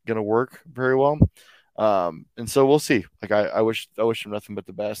not going to work very well. And so we'll see. Like I wish him nothing but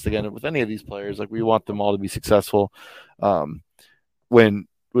the best. Again, with any of these players, like we want them all to be successful. With Trevin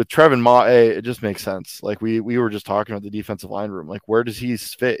Ma'e, it just makes sense. Like we were just talking about the defensive line room. Like, where does he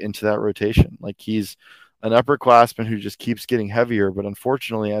fit into that rotation? Like, he's an upperclassman who just keeps getting heavier, but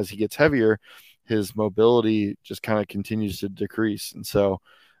unfortunately, as he gets heavier, his mobility just kind of continues to decrease. And so,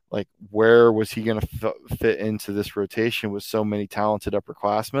 like, where was he going to fit into this rotation with so many talented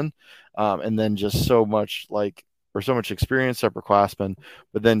upperclassmen, and then just so much experienced upperclassmen,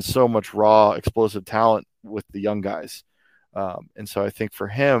 but then so much raw, explosive talent with the young guys. And so I think for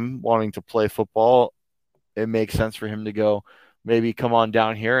him wanting to play football, it makes sense for him to go maybe come on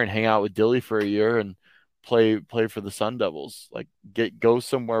down here and hang out with Dilly for a year and play for the Sun Devils. Like, go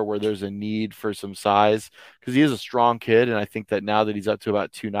somewhere where there's a need for some size, because he is a strong kid, and I think that now that he's up to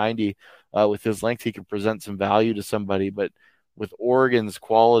about 290 with his length, he can present some value to somebody. But with Oregon's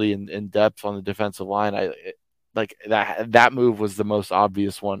quality and depth on the defensive line, that move was the most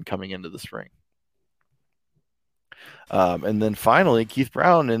obvious one coming into the spring. And then finally Keith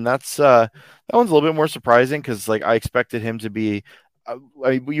Brown, and that one's a little bit more surprising, because like I expected him to be.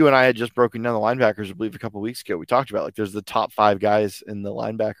 You and I had just broken down the linebackers, I believe, a couple of weeks ago. We talked about, like, there's the top 5 guys in the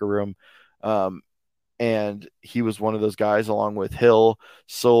linebacker room, and he was one of those guys, along with Hill,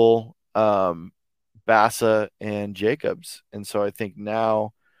 Soule, Bassa, and Jacobs. And so I think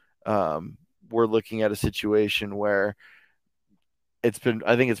now we're looking at a situation where I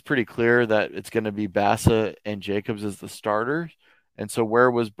think it's pretty clear that it's going to be Bassa and Jacobs as the starters. And so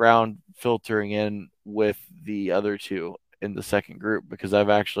where was Brown filtering in with the other 2 in the second group? Because I've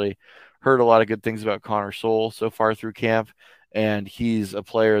actually heard a lot of good things about Connor Soule so far through camp, and he's a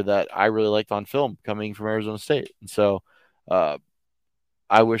player that I really liked on film coming from Arizona State. And so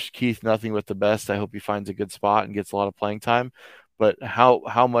I wish Keith nothing but the best. I hope he finds a good spot and gets a lot of playing time. But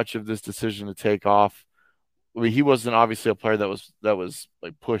how much of this decision to take off, I mean, he wasn't obviously a player that was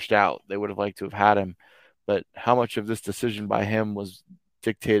like pushed out. They would have liked to have had him, but how much of this decision by him was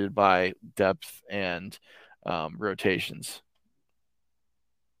dictated by depth and rotations?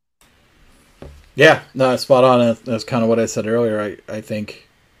 Yeah, no, spot on. That's kind of what I said earlier. I think,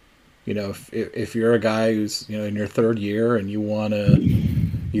 if you're a guy who's in your third year and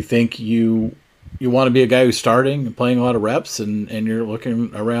you think you want to be a guy who's starting and playing a lot of reps, and you're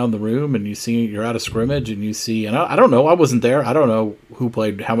looking around the room and you see you're out of scrimmage and you see, and I don't know, I wasn't there. I don't know who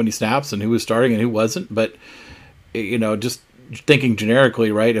played how many snaps and who was starting and who wasn't, but just thinking generically,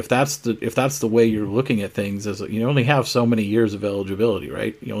 right? If that's the way you're looking at things, as you only have so many years of eligibility,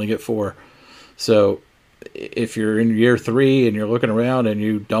 right? You only get 4. So if you're in year 3 and you're looking around and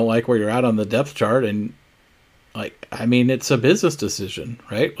you don't like where you're at on the depth chart, and it's a business decision,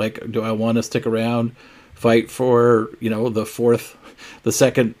 right? Like, do I want to stick around, fight for, the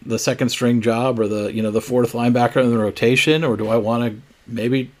second string job, or the fourth linebacker in the rotation, or do I want to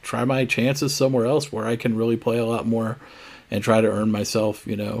maybe try my chances somewhere else where I can really play a lot more and try to earn myself,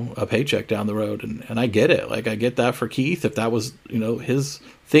 a paycheck down the road? And I get it. Like, I get that for Keith, if that was, his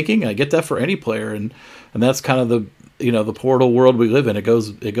thinking. I get that for any player. And that's kind of the portal world we live in. It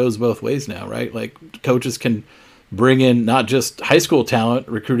goes both ways now, right? Like, coaches can bring in not just high school talent,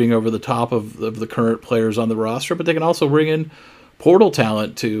 recruiting over the top of the current players on the roster, but they can also bring in portal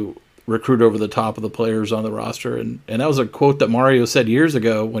talent to recruit over the top of the players on the roster. And that was a quote that Mario said years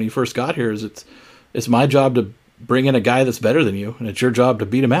ago when he first got here, is it's my job to bring in a guy that's better than you, and it's your job to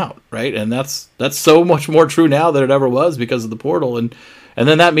beat him out, right? And that's so much more true now than it ever was because of the portal. And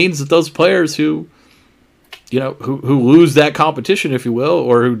then that means that those players who lose that competition, if you will,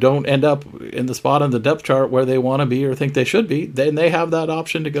 or who don't end up in the spot on the depth chart where they want to be or think they should be, then they have that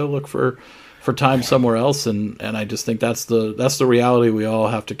option to go look for time somewhere else. And I just think that's the reality we all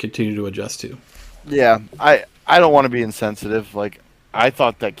have to continue to adjust to. Yeah, I don't want to be insensitive. Like, I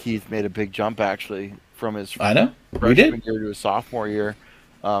thought that Keith made a big jump actually from his freshman year to his sophomore year.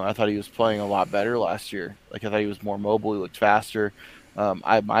 I thought he was playing a lot better last year. Like, I thought he was more mobile. He looked faster.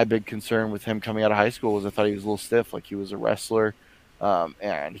 My big concern with him coming out of high school was I thought he was a little stiff. Like, he was a wrestler,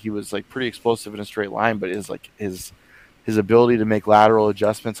 and he was like pretty explosive in a straight line, but his ability to make lateral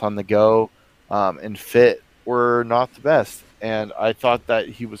adjustments on the go and fit were not the best. And I thought that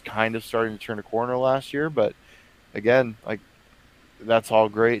he was kind of starting to turn a corner last year, but again, like, that's all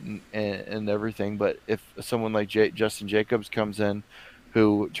great and everything. But if someone like Justin Jacobs comes in,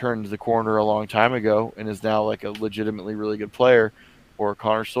 who turned the corner a long time ago and is now like a legitimately really good player, or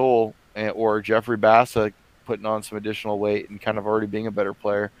Connor Soule or Jeffrey Bassa putting on some additional weight and kind of already being a better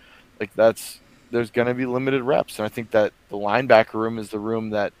player, like, there's going to be limited reps. And I think that the linebacker room is the room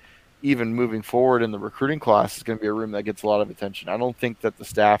that, even moving forward in the recruiting class, is going to be a room that gets a lot of attention. I don't think that the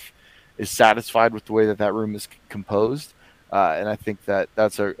staff is satisfied with the way that room is composed. And I think that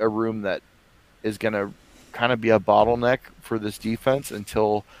that's a room that is going to kind of be a bottleneck for this defense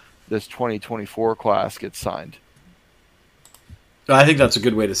until this 2024 class gets signed. I think that's a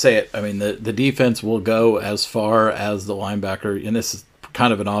good way to say it. I mean, the defense will go as far as the linebacker, and this is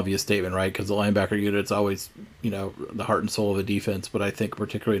kind of an obvious statement, right? Because the linebacker unit's always, the heart and soul of a defense. But I think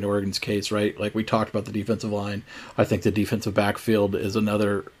particularly in Oregon's case, right, like we talked about the defensive line, I think the defensive backfield is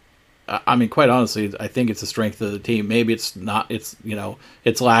another. I mean, quite honestly, I think it's a strength of the team. Maybe it's not. It's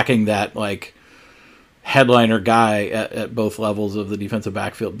it's lacking that like headliner guy at both levels of the defensive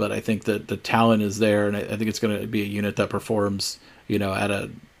backfield. But I think that the talent is there, and I think it's going to be a unit that performs, at a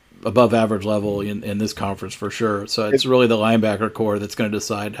above average level in this conference for sure. So it's really the linebacker core that's going to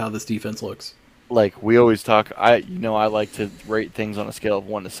decide how this defense looks. Like we always talk, I like to rate things on a scale of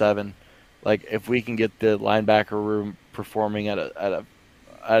 1 to 7. Like, if we can get the linebacker room performing at a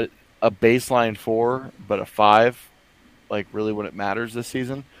baseline 4, but a 5, like really when it matters this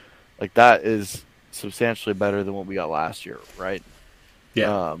season, like that is substantially better than what we got last year, right?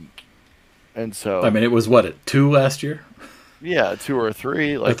 Yeah. And so, I mean, it was what, 2 last year? Yeah, 2 or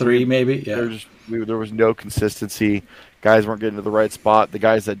 3. Like a 3 maybe. Yeah. There was no consistency. Guys weren't getting to the right spot. The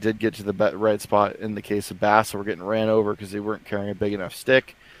guys that did get to the right spot, in the case of Bass, were getting ran over because they weren't carrying a big enough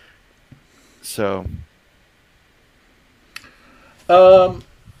stick. So, do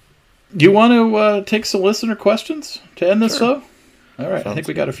you want to take some listener questions to end this show? All right, I think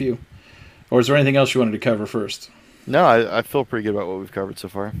we got a few. Or is there anything else you wanted to cover first? No, I feel pretty good about what we've covered so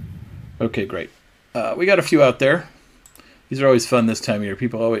far. Okay, great. We got a few out there. These are always fun this time of year.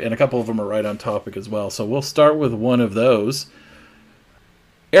 People always, and a couple of them are right on topic as well. So we'll start with one of those.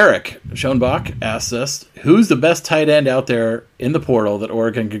 Eric Schoenbach asks us, who's the best tight end out there in the portal that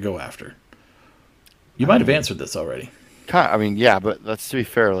Oregon could go after? You might have answered this already. I mean, yeah, but that's, to be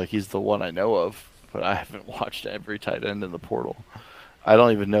fair, like, he's the one I know of, but I haven't watched every tight end in the portal. I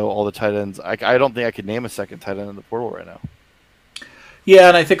don't even know all the tight ends. I don't think I could name a second tight end in the portal right now. Yeah,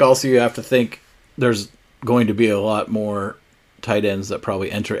 and I think also you have to think there's going to be a lot more tight ends that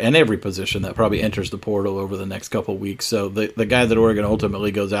probably enter, and every position that probably enters the portal over the next couple of weeks. So the guy that Oregon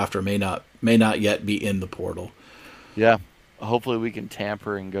ultimately goes after may not yet be in the portal. Yeah. Hopefully we can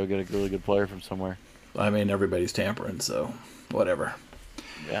tamper and go get a really good player from somewhere. I mean, everybody's tampering, so whatever.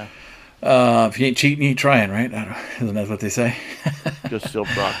 Yeah. If you ain't cheating, you ain't trying, right? Isn't that what they say? Go steal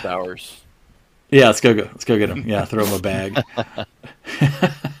Brock Bowers. Yeah, let's go get him. Yeah, throw him a bag.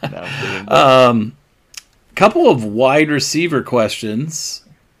 No, I'm kidding. Couple of wide receiver questions,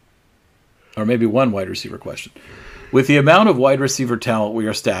 or maybe one wide receiver question. With the amount of wide receiver talent we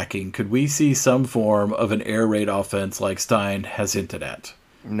are stacking, could we see some form of an air raid offense like Stein has hinted at?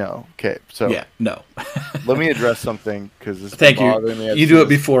 No. Okay. So yeah, no. Let me address something because this. Thank you. You do it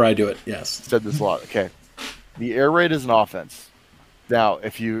before I do it. Yes. Said this a lot. Okay. The air raid is an offense. Now,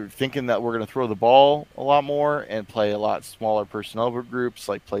 if you're thinking that we're going to throw the ball a lot more and play a lot smaller personnel groups,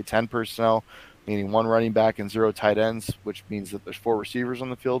 like play 10 personnel, meaning 1 running back and 0 tight ends, which means that there's 4 receivers on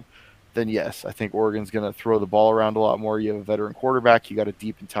the field, then yes, I think Oregon's going to throw the ball around a lot more. You have a veteran quarterback, you got a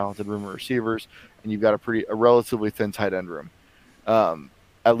deep and talented room of receivers, and you've got a relatively thin tight end room,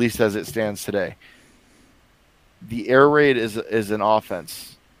 at least as it stands today. The air raid is an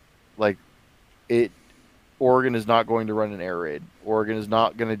offense. Like Oregon is not going to run an air raid. Oregon is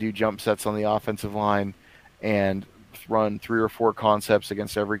not going to do jump sets on the offensive line and run 3 or 4 concepts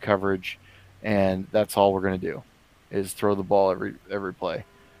against every coverage, and that's all we're going to do is throw the ball every play.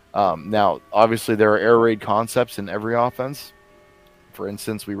 Now, obviously, there are air raid concepts in every offense. For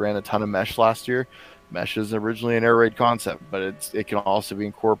instance, we ran a ton of mesh last year. Mesh is originally an air raid concept, but it can also be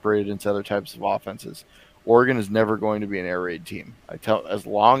incorporated into other types of offenses. Oregon is never going to be an air raid team. As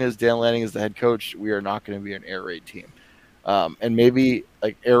long as Dan Lanning is the head coach, we are not going to be an air raid team. And maybe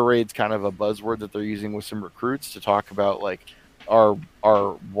like air raid's kind of a buzzword that they're using with some recruits to talk about like our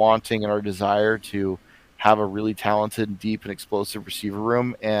wanting and our desire to have a really talented, deep, and explosive receiver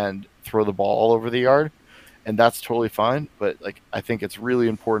room and throw the ball all over the yard. And that's totally fine. But like I think it's really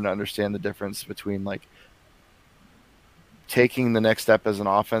important to understand the difference between like taking the next step as an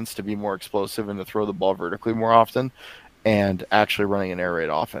offense to be more explosive and to throw the ball vertically more often and actually running an air raid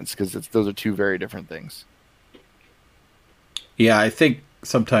offense, because those are 2 very different things. Yeah, I think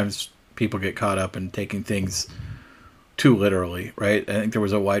sometimes people get caught up in taking things too literally, right? I think there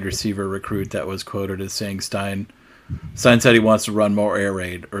was a wide receiver recruit that was quoted as saying Stein said he wants to run more air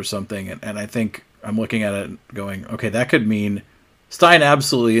raid or something, and I think I'm looking at it going, okay, that could mean Stein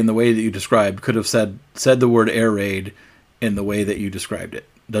absolutely, in the way that you described, could have said the word air raid in the way that you described it.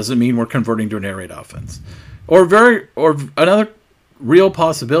 Doesn't mean we're converting to an air raid offense. Or another real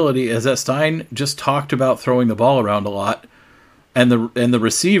possibility is that Stein just talked about throwing the ball around a lot, and the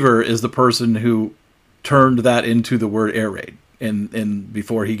receiver is the person who turned that into the word air raid in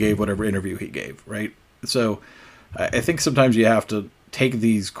before he gave whatever interview he gave, right? So I think sometimes you have to take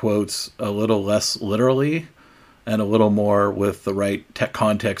these quotes a little less literally and a little more with the right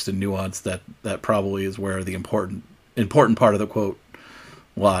context and nuance that probably is where the important part of the quote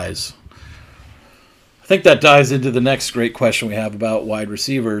lies. I think that dives into the next great question we have about wide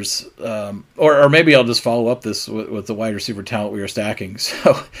receivers, or maybe I'll just follow up this with the wide receiver talent we are stacking.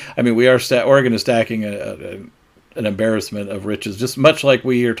 So, I mean, Oregon is stacking an embarrassment of riches, just much like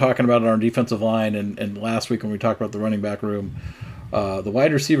we are talking about on our defensive line, and last week when we talked about the running back room, the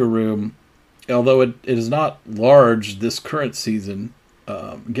wide receiver room, although it is not large this current season,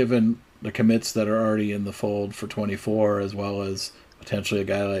 given the commits that are already in the fold for 24, as well as potentially a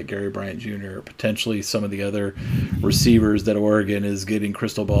guy like Gary Bryant Jr., potentially some of the other receivers that Oregon is getting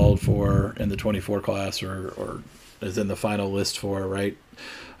crystal balled for in the 24 class or is in the final list for, right?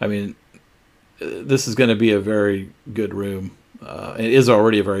 I mean, this is going to be a very good room. It is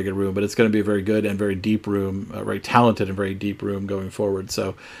already a very good room, but it's going to be a very good and very deep room, a very talented and very deep room going forward.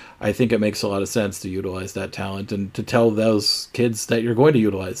 So I think it makes a lot of sense to utilize that talent and to tell those kids that you're going to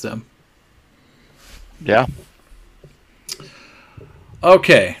utilize them. Yeah.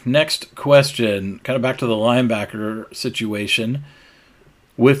 Okay, next question. Kind of back to the linebacker situation.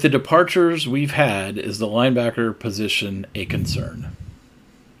 With the departures we've had, is the linebacker position a concern?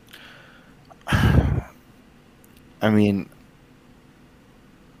 I mean,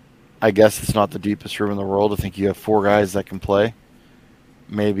 I guess it's not the deepest room in the world. I think you have 4 guys that can play.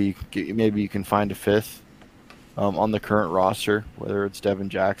 Maybe you can find a 5th on the current roster, whether it's Devin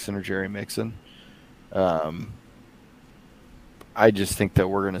Jackson or Jerry Mixon. I just think that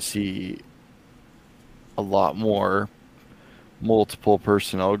we're going to see a lot more multiple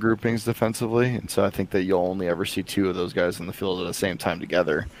personnel groupings defensively, and so I think that you'll only ever see 2 of those guys in the field at the same time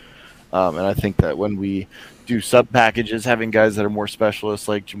together. And I think that when we do sub packages, having guys that are more specialists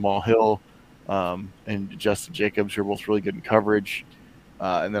like Jamal Hill and Justin Jacobs, who are both really good in coverage.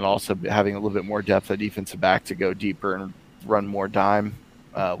 And then also having a little bit more depth at defensive back to go deeper and run more dime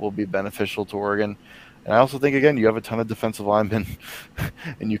will be beneficial to Oregon. And I also think, again, you have a ton of defensive linemen,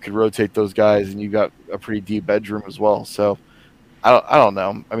 and you could rotate those guys, and you've got a pretty deep edge room as well. So I don't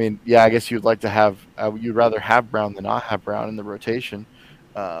know. I mean, yeah, I guess you'd like to have you'd rather have Brown than not have Brown in the rotation.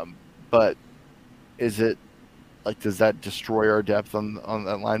 But is it like, does that destroy our depth on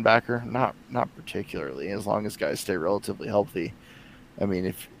that linebacker? Not particularly, as long as guys stay relatively healthy. I mean,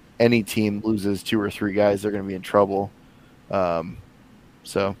 if any team loses 2 or 3 guys, they're going to be in trouble.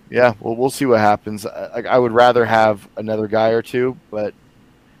 So yeah, we'll see what happens. I would rather have another guy or 2, but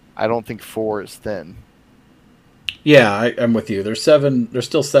I don't think 4 is thin. Yeah, I'm with you. There's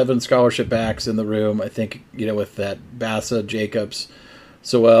still 7 scholarship backs in the room. I think, with that Bassa, Jacobs,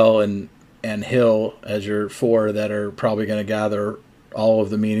 Sewell, and Hill as your 4 that are probably going to gather all of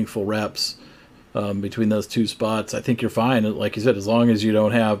the meaningful reps between those 2 spots. I think you're fine. Like you said, as long as you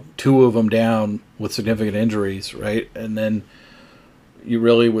don't have 2 of them down with significant injuries, right? And then you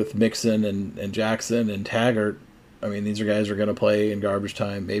really, with Mixon and Jackson and Taggart, I mean, these are guys who are going to play in garbage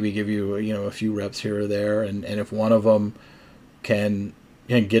time, maybe give you, a few reps here or there. And if one of them can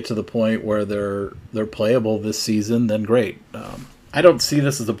get to the point where they're playable this season, then great. I don't see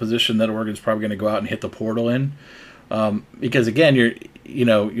this as a position that Oregon's probably going to go out and hit the portal in. Because again,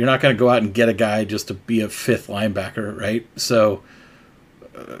 you're not going to go out and get a guy just to be a 5th linebacker, right? So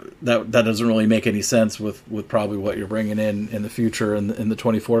that doesn't really make any sense with probably what you're bringing in the future in the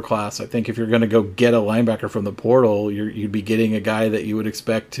 24 class. I think if you're going to go get a linebacker from the portal, you'd be getting a guy that you would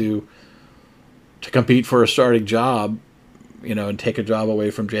expect to compete for a starting job, and take a job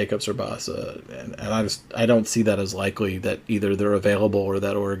away from Jacobs or Bassa. And I don't see that as likely that either they're available or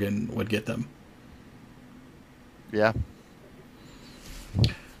that Oregon would get them. Yeah.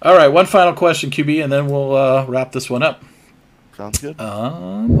 All right, one final question, QB, and then we'll wrap this one up. Sounds good.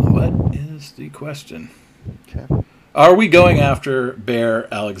 What is the question? Okay. Are we going after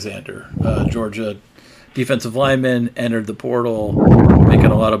Bear Alexander? Georgia defensive lineman, entered the portal, making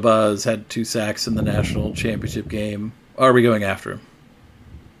a lot of buzz, had 2 sacks in the national championship game. Are we going after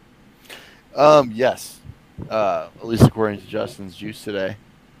him? Yes. At least according to Justin's juice today.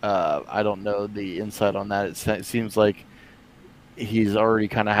 I don't know the insight on that. It seems like he's already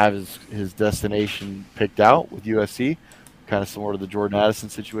kind of have his destination picked out with USC, kind of similar to the Jordan Addison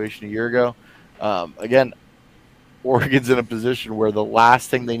situation a year ago. Again, Oregon's in a position where the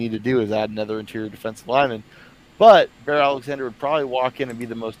last thing they need to do is add another interior defensive lineman, but Bear Alexander would probably walk in and be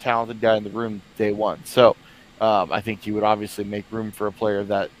the most talented guy in the room day one. So I think he would obviously make room for a player of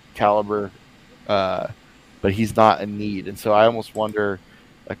that caliber, but he's not a need. And so I almost wonder,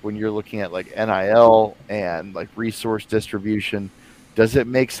 like, when you're looking at like NIL and like resource distribution, does it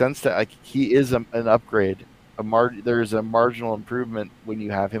make sense that, like, he is an upgrade? There's a marginal improvement when you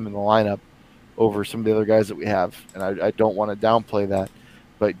have him in the lineup over some of the other guys that we have, and I don't want to downplay that.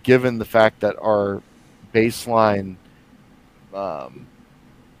 But given the fact that our baseline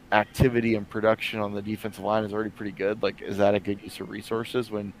activity and production on the defensive line is already pretty good, like, is that a good use of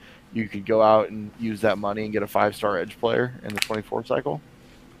resources when you could go out and use that money and get a 5-star edge player in the 24 cycle?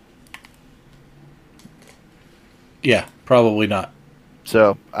 Yeah, probably not.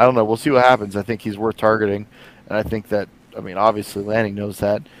 So I don't know. We'll see what happens. I think he's worth targeting, and I think that, I mean, obviously Lanning knows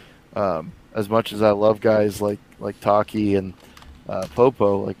that. As much as I love guys like Taki and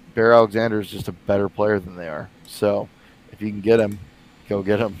Popo, like, Bear Alexander is just a better player than they are. So if you can get him, go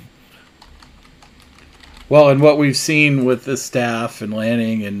get him. Well, and what we've seen with this staff and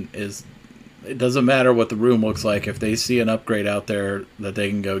Lanning is it doesn't matter what the room looks like. If they see an upgrade out there that they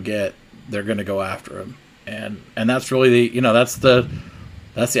can go get, they're going to go after him. And that's really that's the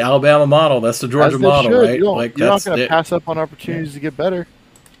Alabama model. That's the Georgia model, right? You're not going to pass up on opportunities to get better.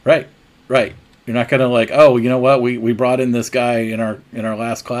 Right. You're not going to, like, oh, you know what? We brought in this guy in our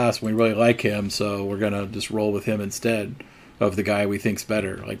last class. And we really like him, so we're going to just roll with him instead of the guy we think's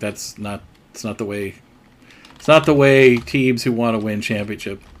better. Like, it's not the way. It's not the way teams who want to win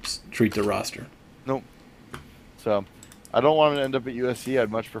championships treat their roster. Nope. So I don't want him to end up at USC. I'd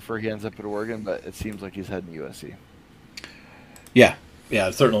much prefer he ends up at Oregon, but it seems like he's heading to USC. Yeah,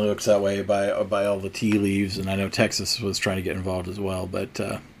 it certainly looks that way by all the tea leaves, and I know Texas was trying to get involved as well. But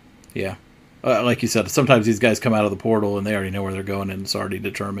yeah, like you said, sometimes these guys come out of the portal and they already know where they're going and it's already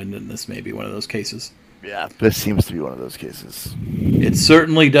determined, and this may be one of those cases. Yeah, this seems to be one of those cases. It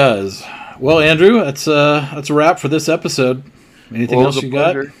certainly does. Well, Andrew, that's a wrap for this episode. Anything else you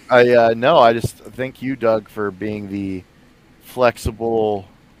got? No, I just thank you, Doug, for being the flexible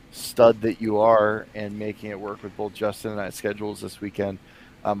stud that you are and making it work with both Justin and I's schedules this weekend.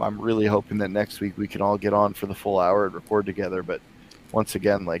 I'm really hoping that next week we can all get on for the full hour and record together. But once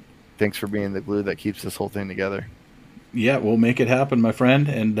again, like, thanks for being the glue that keeps this whole thing together. Yeah, we'll make it happen, my friend.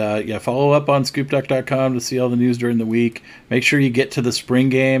 And follow up on scoopduck.com to see all the news during the week. Make sure you get to the spring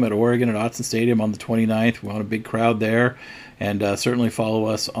game at Oregon at Autzen Stadium on the 29th. We want a big crowd there. And certainly follow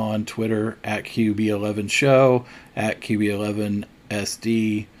us on Twitter at QB11Show, at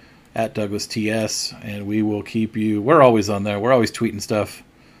QB11SD, at DouglasTS. And we will keep you. We're always on there. We're always tweeting stuff.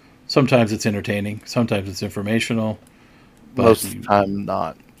 Sometimes it's entertaining. Sometimes it's informational. But most of the time,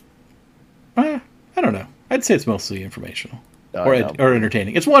 not. I don't know. I'd say it's mostly informational or No.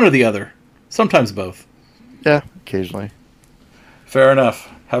 entertaining. It's one or the other. Sometimes both. Yeah, occasionally. Fair enough.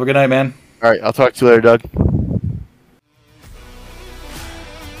 Have a good night, man. All right, I'll talk to you later, Doug.